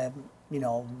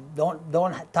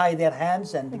 don't tie their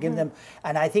hands and give them.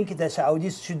 And I think the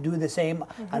Saudis should do the same,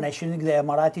 and I should think the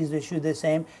Emiratis they should do the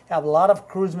same. They have a lot of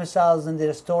cruise missiles in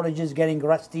their storages getting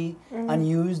rusty,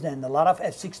 unused, and a lot of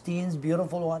F-16s,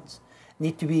 beautiful ones,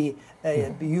 need to be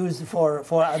used for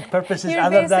purposes You're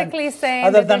other basically saying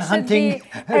other that than there hunting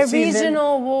should be a season.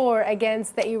 regional war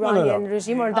against the Iranian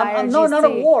regime or the IRGC. No, not a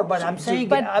war, but I'm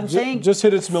saying, Just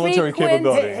hit its military frequent-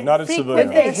 capability, not its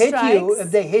frequent civilian. if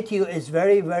they hit you, it's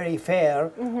very, very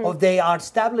fair. Or they are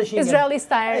establishing Israeli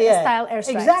style airstrikes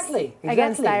exactly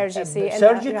against the IRGC and the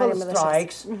surgical Iranian militias.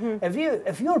 strikes.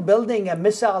 If you're building a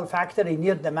missile factory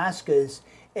near Damascus,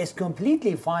 it's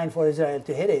completely fine for Israel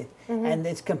to hit it, and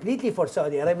it's completely for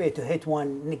Saudi Arabia to hit one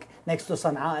next to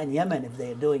Sana'a in Yemen if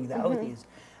they're doing the Houthis.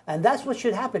 And that's what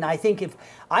should happen. I think if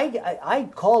I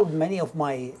called many of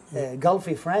my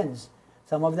Gulfi friends,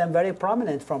 some of them very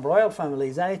prominent from royal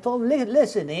families, and I told them,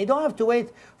 listen, you don't have to wait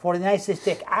for the United States to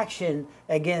take action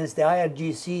against the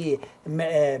IRGC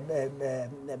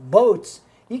boats.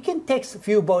 You can take a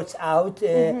few boats out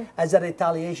as a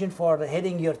retaliation for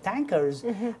hitting your tankers.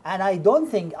 And I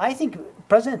think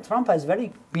President Trump has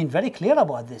been very clear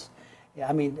about this.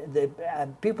 I mean, the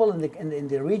people in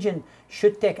the region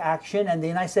should take action, and the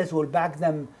United States will back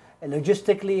them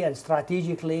logistically and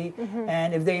strategically.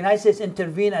 And if the United States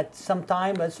intervene at some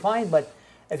time, that's fine. But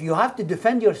if you have to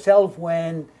defend yourself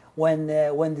when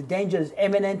the danger is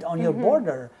imminent on your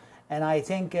border, and I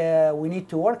think we need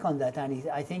to work on that. And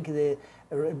I think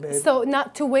so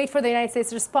not to wait for the United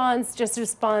States response, just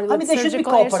respond with there should be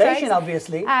cooperation,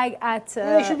 obviously.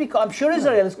 There should be. I'm sure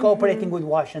Israel is cooperating with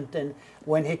Washington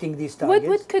when hitting these targets.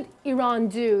 What could Iran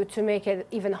do to make it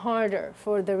even harder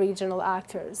for the regional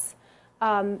actors?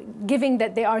 Given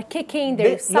that they are kicking,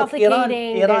 they're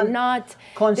suffocating, they're not,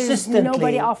 consistently, there's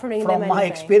nobody offering them anything. From my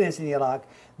experience in Iraq,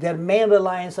 their main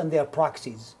reliance on their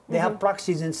proxies. They have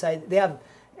proxies inside, they have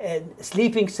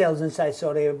sleeping cells inside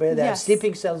Saudi Arabia. They have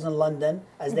sleeping cells in London,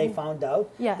 as they found out.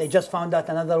 Yes. They just found out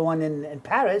another one in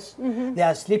Paris. They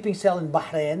have sleeping cell in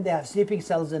Bahrain. They have sleeping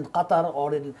cells in Qatar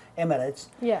or in Emirates.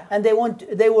 Yeah. And they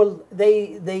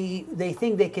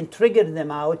think they can trigger them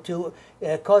out to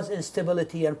cause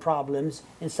instability and problems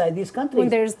inside these countries. When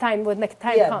there's time, when the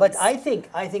time comes. But I think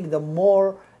the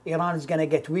more Iran is going to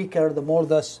get weaker, the more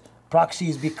those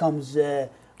proxies they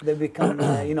become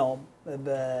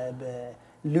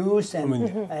loose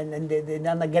and they're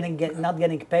not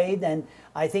getting paid. And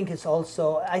I think it's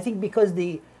also because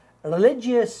the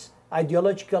religious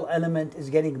ideological element is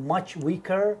getting much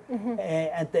weaker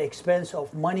at the expense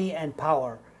of money and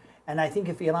power. And I think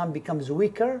if Iran becomes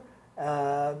weaker,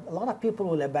 a lot of people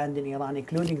will abandon Iran,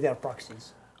 including their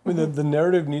proxies. I mean, the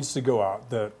narrative needs to go out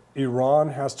that Iran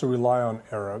has to rely on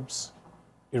Arabs,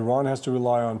 Iran has to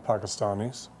rely on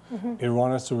Pakistanis,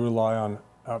 Iran has to rely on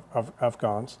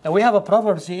Afghans. And we have a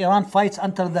proverb: Iran fights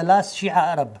until the last Shia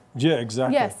Arab. Yeah,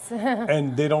 exactly. Yes.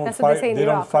 And they don't That's what fight. they say in They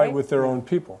Iraq, don't fight right? with their own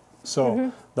people.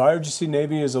 So the IRGC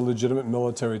Navy is a legitimate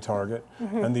military target,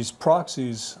 and these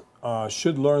proxies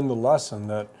should learn the lesson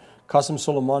that Qasem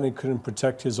Soleimani couldn't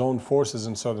protect his own forces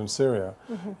in southern Syria.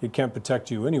 He can't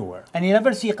protect you anywhere. And you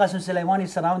never see Qasem Soleimani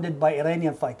surrounded by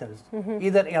Iranian fighters,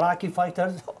 either Iraqi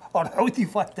fighters or Houthi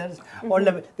fighters, or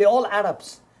they're all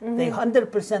Arabs. They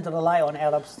 100% rely on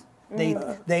Arabs.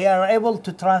 They are able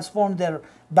to transform their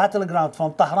battleground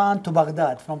from Tehran to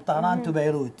Baghdad, from Tehran to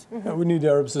Beirut. Yeah, we need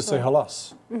Arabs to say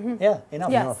halas. Yeah,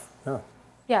 enough. Yes. Enough.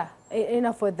 Yeah. Yeah,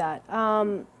 enough with that. I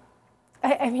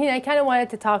mean, I kind of wanted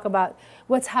to talk about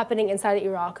what's happening inside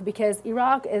Iraq, because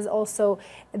Iraq is also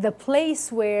the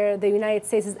place where the United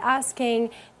States is asking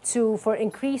for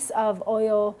increase of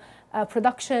oil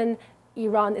production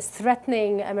Iran is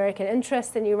threatening American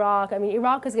interests in Iraq. I mean,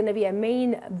 Iraq is going to be a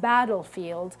main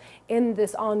battlefield in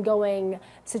this ongoing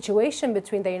situation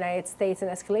between the United States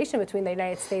and escalation between the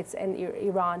United States and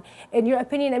Iran. In your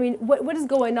opinion, I mean, what is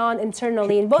going on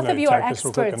internally? And both of you are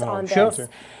experts on this.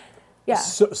 Yeah.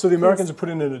 So the Americans are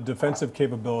putting in a defensive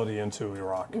capability into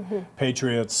Iraq.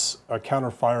 Patriots, a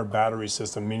counter-fire battery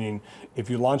system, meaning if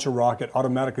you launch a rocket,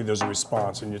 automatically there's a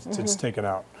response and it's taken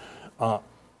out.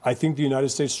 I think the United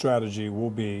States strategy will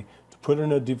be to put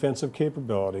in a defensive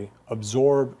capability,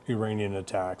 absorb Iranian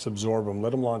attacks, absorb them,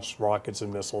 let them launch rockets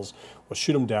and missiles, we'll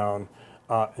shoot them down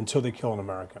until they kill an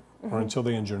American or until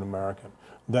they injure an American.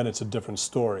 Then it's a different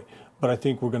story. But I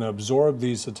think we're going to absorb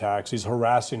these attacks, these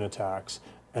harassing attacks,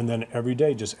 and then every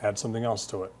day just add something else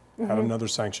to it, add another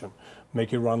sanction,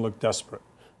 make Iran look desperate,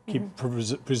 keep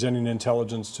presenting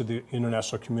intelligence to the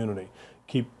international community,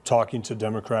 keep talking to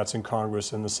Democrats in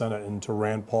Congress and the Senate and to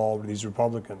Rand Paul, these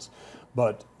Republicans.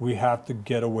 But we have to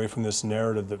get away from this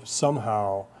narrative that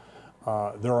somehow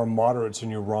there are moderates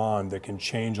in Iran that can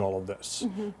change all of this,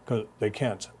 because they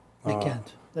can't. They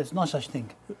can't. There's no such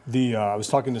thing. I was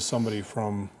talking to somebody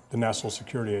from the National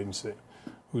Security Agency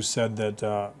who said that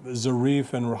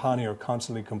Zarif and Rouhani are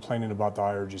constantly complaining about the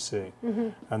IRGC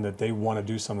and that they want to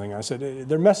do something. I said,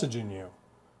 they're messaging you.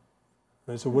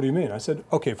 They said, what do you mean? I said,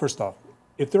 okay, first off,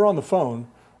 if they're on the phone,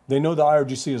 they know the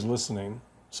IRGC is listening,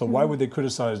 so why would they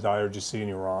criticize the IRGC in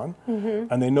Iran?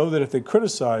 And they know that if they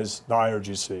criticize the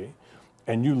IRGC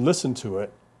and you listen to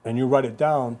it and you write it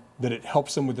down, that it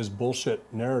helps them with this bullshit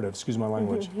narrative, excuse my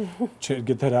language,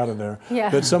 get that out of there,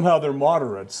 that somehow they're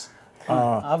moderates.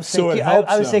 I would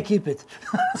say keep it.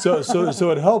 so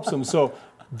it helps them. So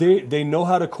they know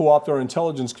how to co-opt our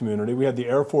intelligence community. We had the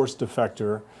Air Force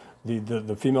defector,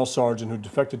 the female sergeant who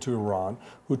defected to Iran,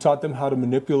 who taught them how to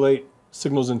manipulate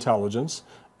signals intelligence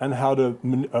and how to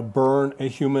burn a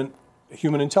human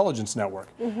intelligence network.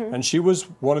 And she was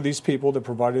one of these people that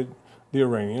provided the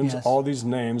Iranians all these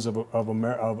names of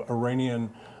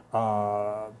Iranian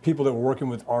people that were working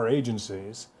with our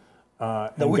agencies.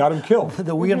 And got him killed.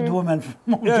 The weird woman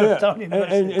from Georgetown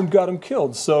University. And got him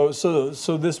killed. So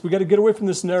this, we got to get away from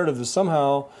this narrative that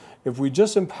somehow, if we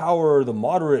just empower the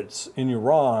moderates in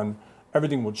Iran,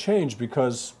 everything will change,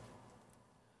 because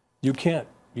you can't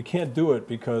do it,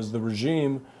 because the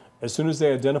regime, as soon as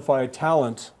they identify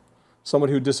talent,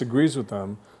 somebody who disagrees with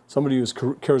them, somebody who's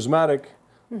charismatic,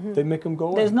 they make them go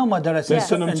away. There's no moderacy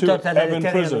in totalitarian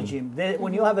regime.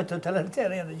 When you have a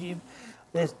totalitarian regime,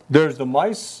 there's the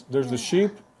mice, there's the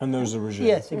sheep, and there's the regime.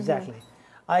 Yes, exactly.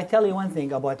 I tell you one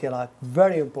thing about Iraq,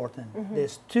 very important.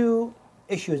 There's two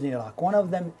issues in Iraq. One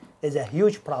of them is a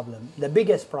huge problem, the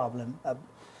biggest problem,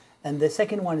 and the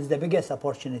second one is the biggest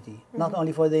opportunity, not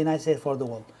only for the United States, for the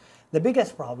world. The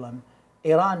biggest problem,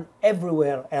 Iran,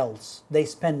 everywhere else, they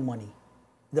spend money.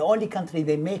 The only country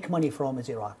they make money from is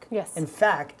Iraq. Yes. In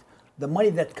fact, the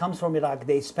money that comes from Iraq,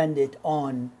 they spend it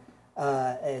on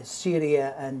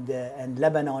Syria and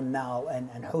Lebanon now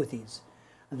and Houthis.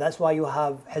 And that's why you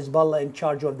have Hezbollah in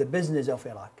charge of the business of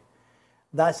Iraq.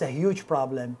 That's a huge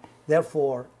problem.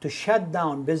 Therefore, to shut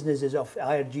down businesses of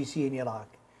IRGC in Iraq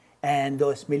and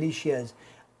those militias,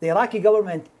 the Iraqi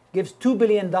government gives $2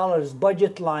 billion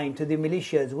budget line to the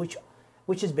militias,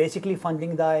 which is basically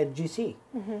funding the IRGC.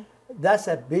 That's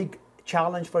a big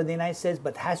challenge for the United States,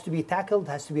 but has to be tackled,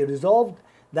 has to be resolved.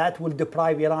 That will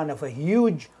deprive Iran of a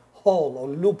huge hole or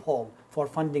loophole for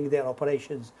funding their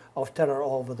operations of terror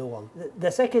all over the world. The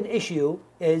second issue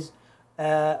is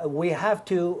we have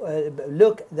to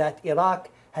look that Iraq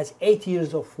has 8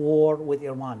 years of war with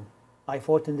Iran. I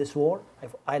fought in this war.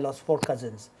 I lost 4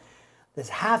 cousins. There's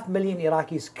 500,000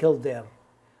 Iraqis killed there.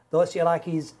 Those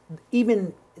Iraqis,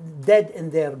 even dead in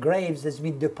their graves, has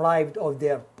been deprived of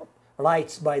their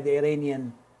rights by the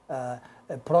Iranian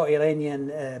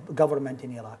pro-Iranian government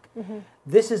in Iraq.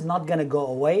 This is not going to go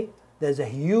away. There's a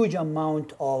huge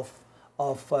amount of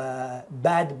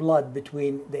bad blood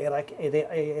between the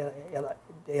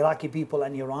Iraqi people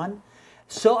and Iran.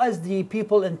 So as the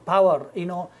people in power, you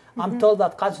know, I'm told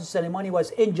that Qasem Soleimani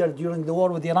was injured during the war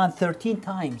with Iran 13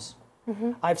 times.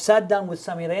 I've sat down with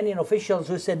some Iranian officials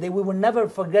who said that we will never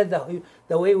forget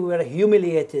the way we were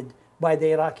humiliated by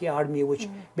the Iraqi army, which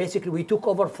basically we took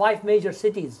over 5 major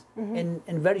cities in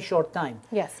very short time.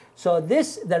 Yes. So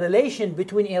the relation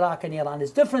between Iraq and Iran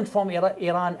is different from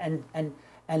Iran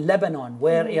and Lebanon,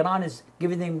 where Iran is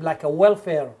giving them like a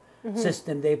welfare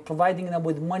system. They're providing them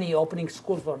with money, opening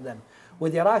schools for them.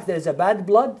 With Iraq, there's a bad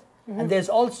blood, and there's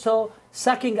also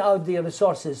sucking out the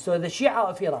resources. So the Shia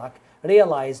of Iraq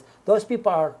realize those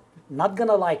people are not going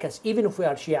to like us, even if we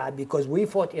are Shia, because we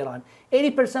fought Iran.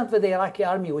 80% of the Iraqi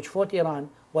army which fought Iran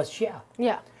was Shia.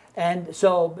 Yeah. And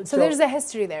so there's a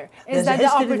history there. Is there's that a the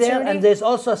history opportunity? there, and there's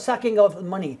also sucking of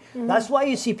money. That's why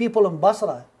you see people in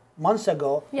Basra months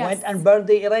ago went and burned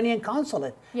the Iranian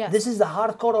consulate. This is the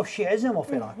hardcore of Shiism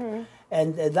of Iraq.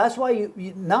 And that's why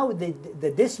now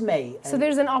the dismay. So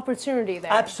there's an opportunity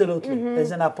there. Absolutely.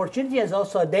 There's an opportunity. There's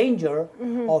also a danger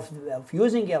of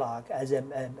using Iraq as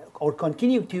or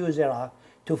continuing to use Iraq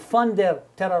to fund their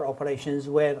terror operations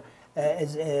where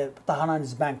Tehran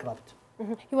is bankrupt.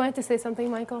 You wanted to say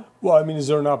something, Michael? Well, I mean, is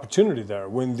there an opportunity there?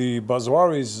 When the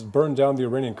Bazwaris burned down the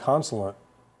Iranian consulate,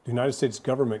 the United States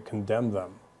government condemned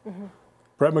them.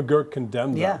 Brett McGurk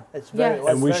condemned them. Yeah, it's very.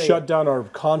 And we shut down our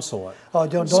consulate. Oh,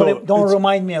 don't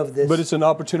remind me of this. But it's an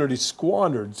opportunity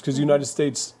squandered because the United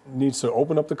States needs to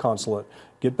open up the consulate,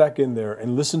 get back in there,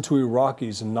 and listen to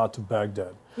Iraqis and not to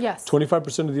Baghdad. Yes.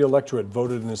 25% of the electorate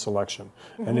voted in this election,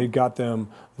 and it got them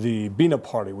the Bina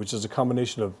Party, which is a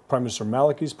combination of Prime Minister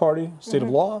Maliki's party, State of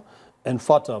Law, and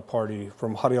Fatah Party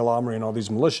from Hadi al-Amri and all these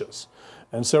militias.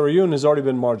 And Sarayun has already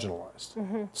been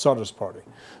marginalized, Sadr's party.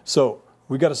 So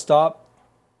we got to stop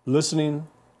listening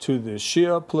to the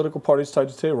Shia political parties tied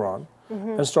to Tehran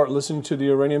and start listening to the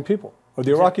Iranian people, or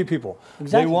the Iraqi people.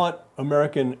 They want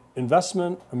American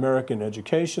investment, American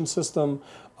education system,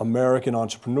 American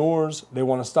entrepreneurs. They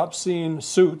want to stop seeing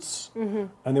suits, and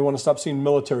they want to stop seeing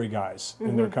military guys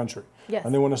in their country. Yes.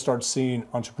 And they want to start seeing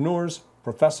entrepreneurs,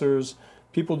 professors,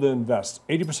 people to invest.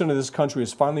 80% of this country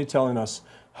is finally telling us,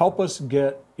 help us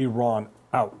get Iran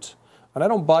out. And I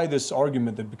don't buy this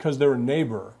argument that because they're a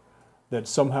neighbor, that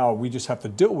somehow we just have to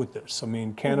deal with this. I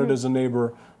mean, Canada's a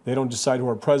neighbor. They don't decide who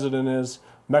our president is.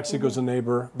 Mexico's a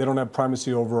neighbor. They don't have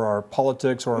primacy over our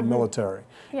politics or our military.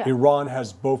 Iran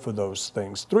has both of those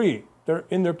things. 3, they're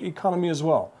in their economy as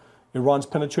well. Iran's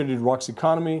penetrated Iraq's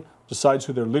economy, decides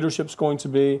who their leadership's going to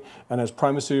be, and has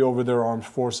primacy over their armed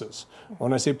forces.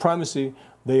 When I say primacy,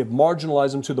 they have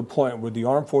marginalized them to the point where the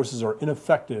armed forces are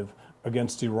ineffective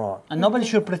against Iran. And nobody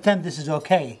should pretend this is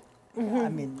okay. I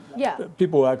mean,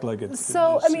 people act like it's.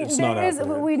 So it's, I mean, it's not there is.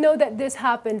 happening. We know that this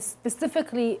happened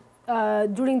specifically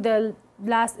during the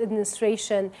last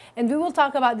administration, and we will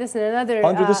talk about this in another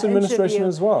under this administration interview.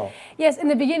 as well. Yes, in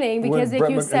the beginning, because like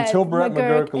you said, until Brett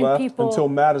McGurk left, people, until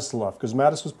Mattis left, because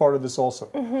Mattis was part of this also.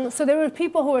 So there were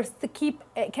people who were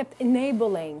kept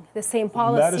enabling the same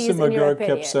policies. Mattis and in your McGurk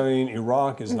kept saying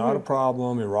Iraq is not a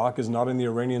problem. Iraq is not in the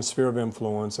Iranian sphere of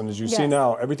influence. And as you see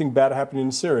now, everything bad happening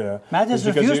in Syria. Mattis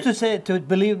refused to say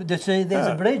there's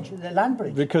a bridge, the land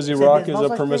bridge. Because Iraq is a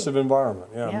permissive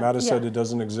environment. Mattis said it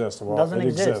doesn't exist. Well, doesn't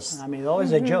exist. I mean,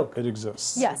 always a joke. It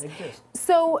exists. Yes.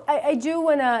 So I do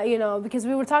want to, because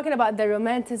we were talking about the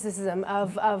romanticism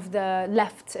of the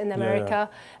left in America,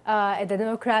 and the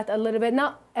Democrat a little bit,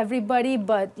 not everybody,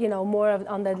 but, more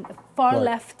on the far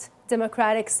left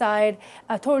democratic side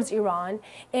towards Iran.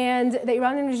 And the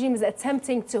Iranian regime is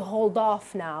attempting to hold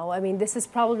off now. I mean, this is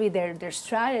probably their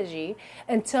strategy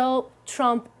until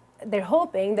Trump, they're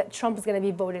hoping that Trump is going to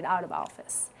be voted out of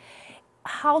office.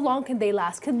 How long can they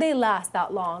last? Could they last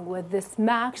that long with this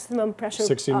maximum pressure?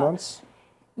 16 months?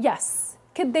 Yes.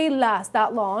 Could they last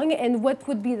that long? And what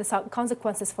would be the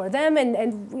consequences for them? And I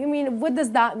mean, what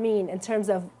does that mean in terms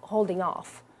of holding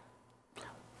off?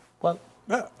 Well,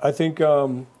 I think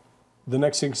the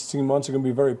next 16 months are going to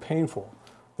be very painful.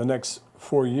 The next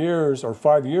 4 years or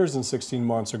 5 years and 16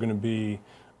 months are going to be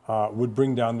would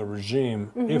bring down the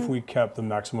regime if we kept the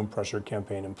maximum pressure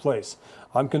campaign in place.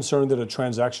 I'm concerned that a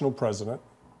transactional president,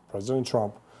 President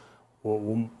Trump,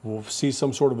 will see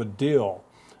some sort of a deal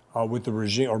with the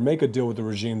regime, or make a deal with the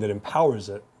regime that empowers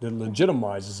it, that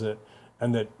legitimizes it,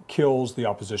 and that kills the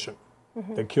opposition,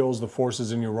 that kills the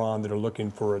forces in Iran that are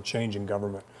looking for a change in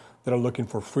government, that are looking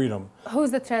for freedom.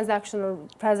 Who's the transactional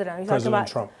president? Are you President talking about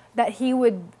Trump. That he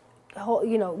would,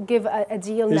 give a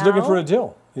deal now? He's looking for a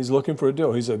deal. He's looking for a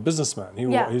deal. He's a businessman.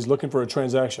 He's looking for a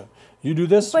transaction. You do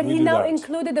this, but we he do now that.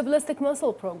 included the ballistic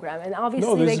missile program, and obviously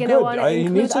No, they're this is going to want to good. He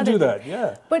include needs to other do that,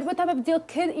 things. But what type of deal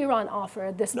could Iran offer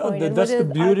at this point? And that's the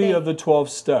beauty of the 12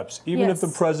 steps. Even if the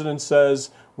Yes. president says,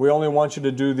 we only want you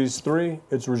to do these 3,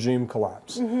 it's regime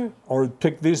collapse. Or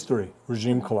pick these 3,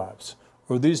 regime collapse.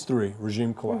 Or these 3,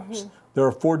 regime collapse. There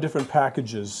are 4 different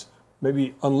packages,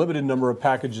 maybe unlimited number of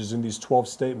packages in these 12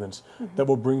 statements that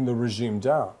will bring the regime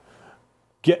down.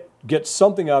 Get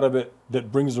something out of it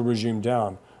that brings the regime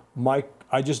down.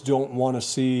 I just don't want to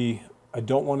see. I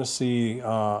don't want to see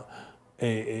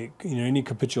any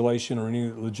capitulation or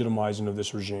any legitimizing of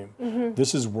this regime.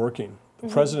 This is working. The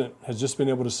president has just been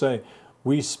able to say,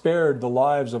 we spared the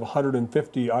lives of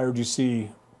 150 IRGC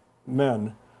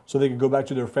men so they could go back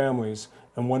to their families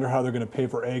and wonder how they're going to pay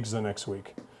for eggs the next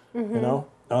week.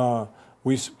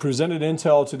 We presented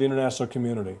intel to the international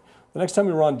community. The next time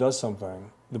Iran does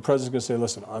something, the president's going to say,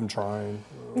 listen, I'm trying.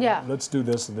 Yeah. Let's do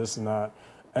this and this and that.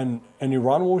 And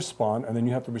Iran will respond, and then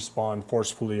you have to respond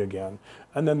forcefully again.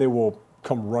 And then they will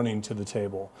come running to the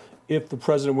table. If the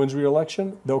president wins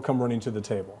re-election, they'll come running to the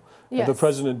table. Yes. If the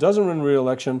president doesn't win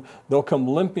re-election, they'll come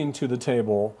limping to the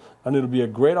table, and it'll be a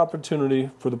great opportunity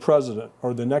for the president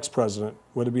or the next president,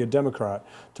 whether it be a Democrat,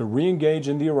 to re-engage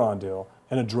in the Iran deal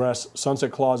and address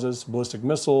sunset clauses, ballistic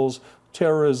missiles,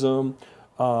 terrorism,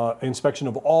 inspection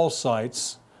of all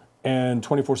sites, and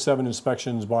 24/7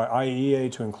 inspections by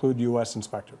IAEA to include U.S.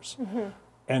 inspectors,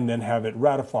 and then have it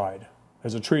ratified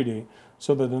as a treaty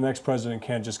so that the next president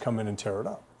can't just come in and tear it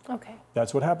up. Okay.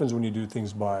 That's what happens when you do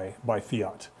things by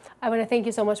fiat. I want to thank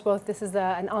you so much both. This is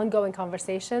an ongoing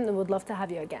conversation and would love to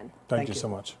have you again. Thank you so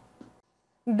much.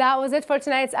 That was it for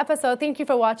tonight's episode. Thank you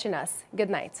for watching us. Good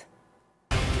night.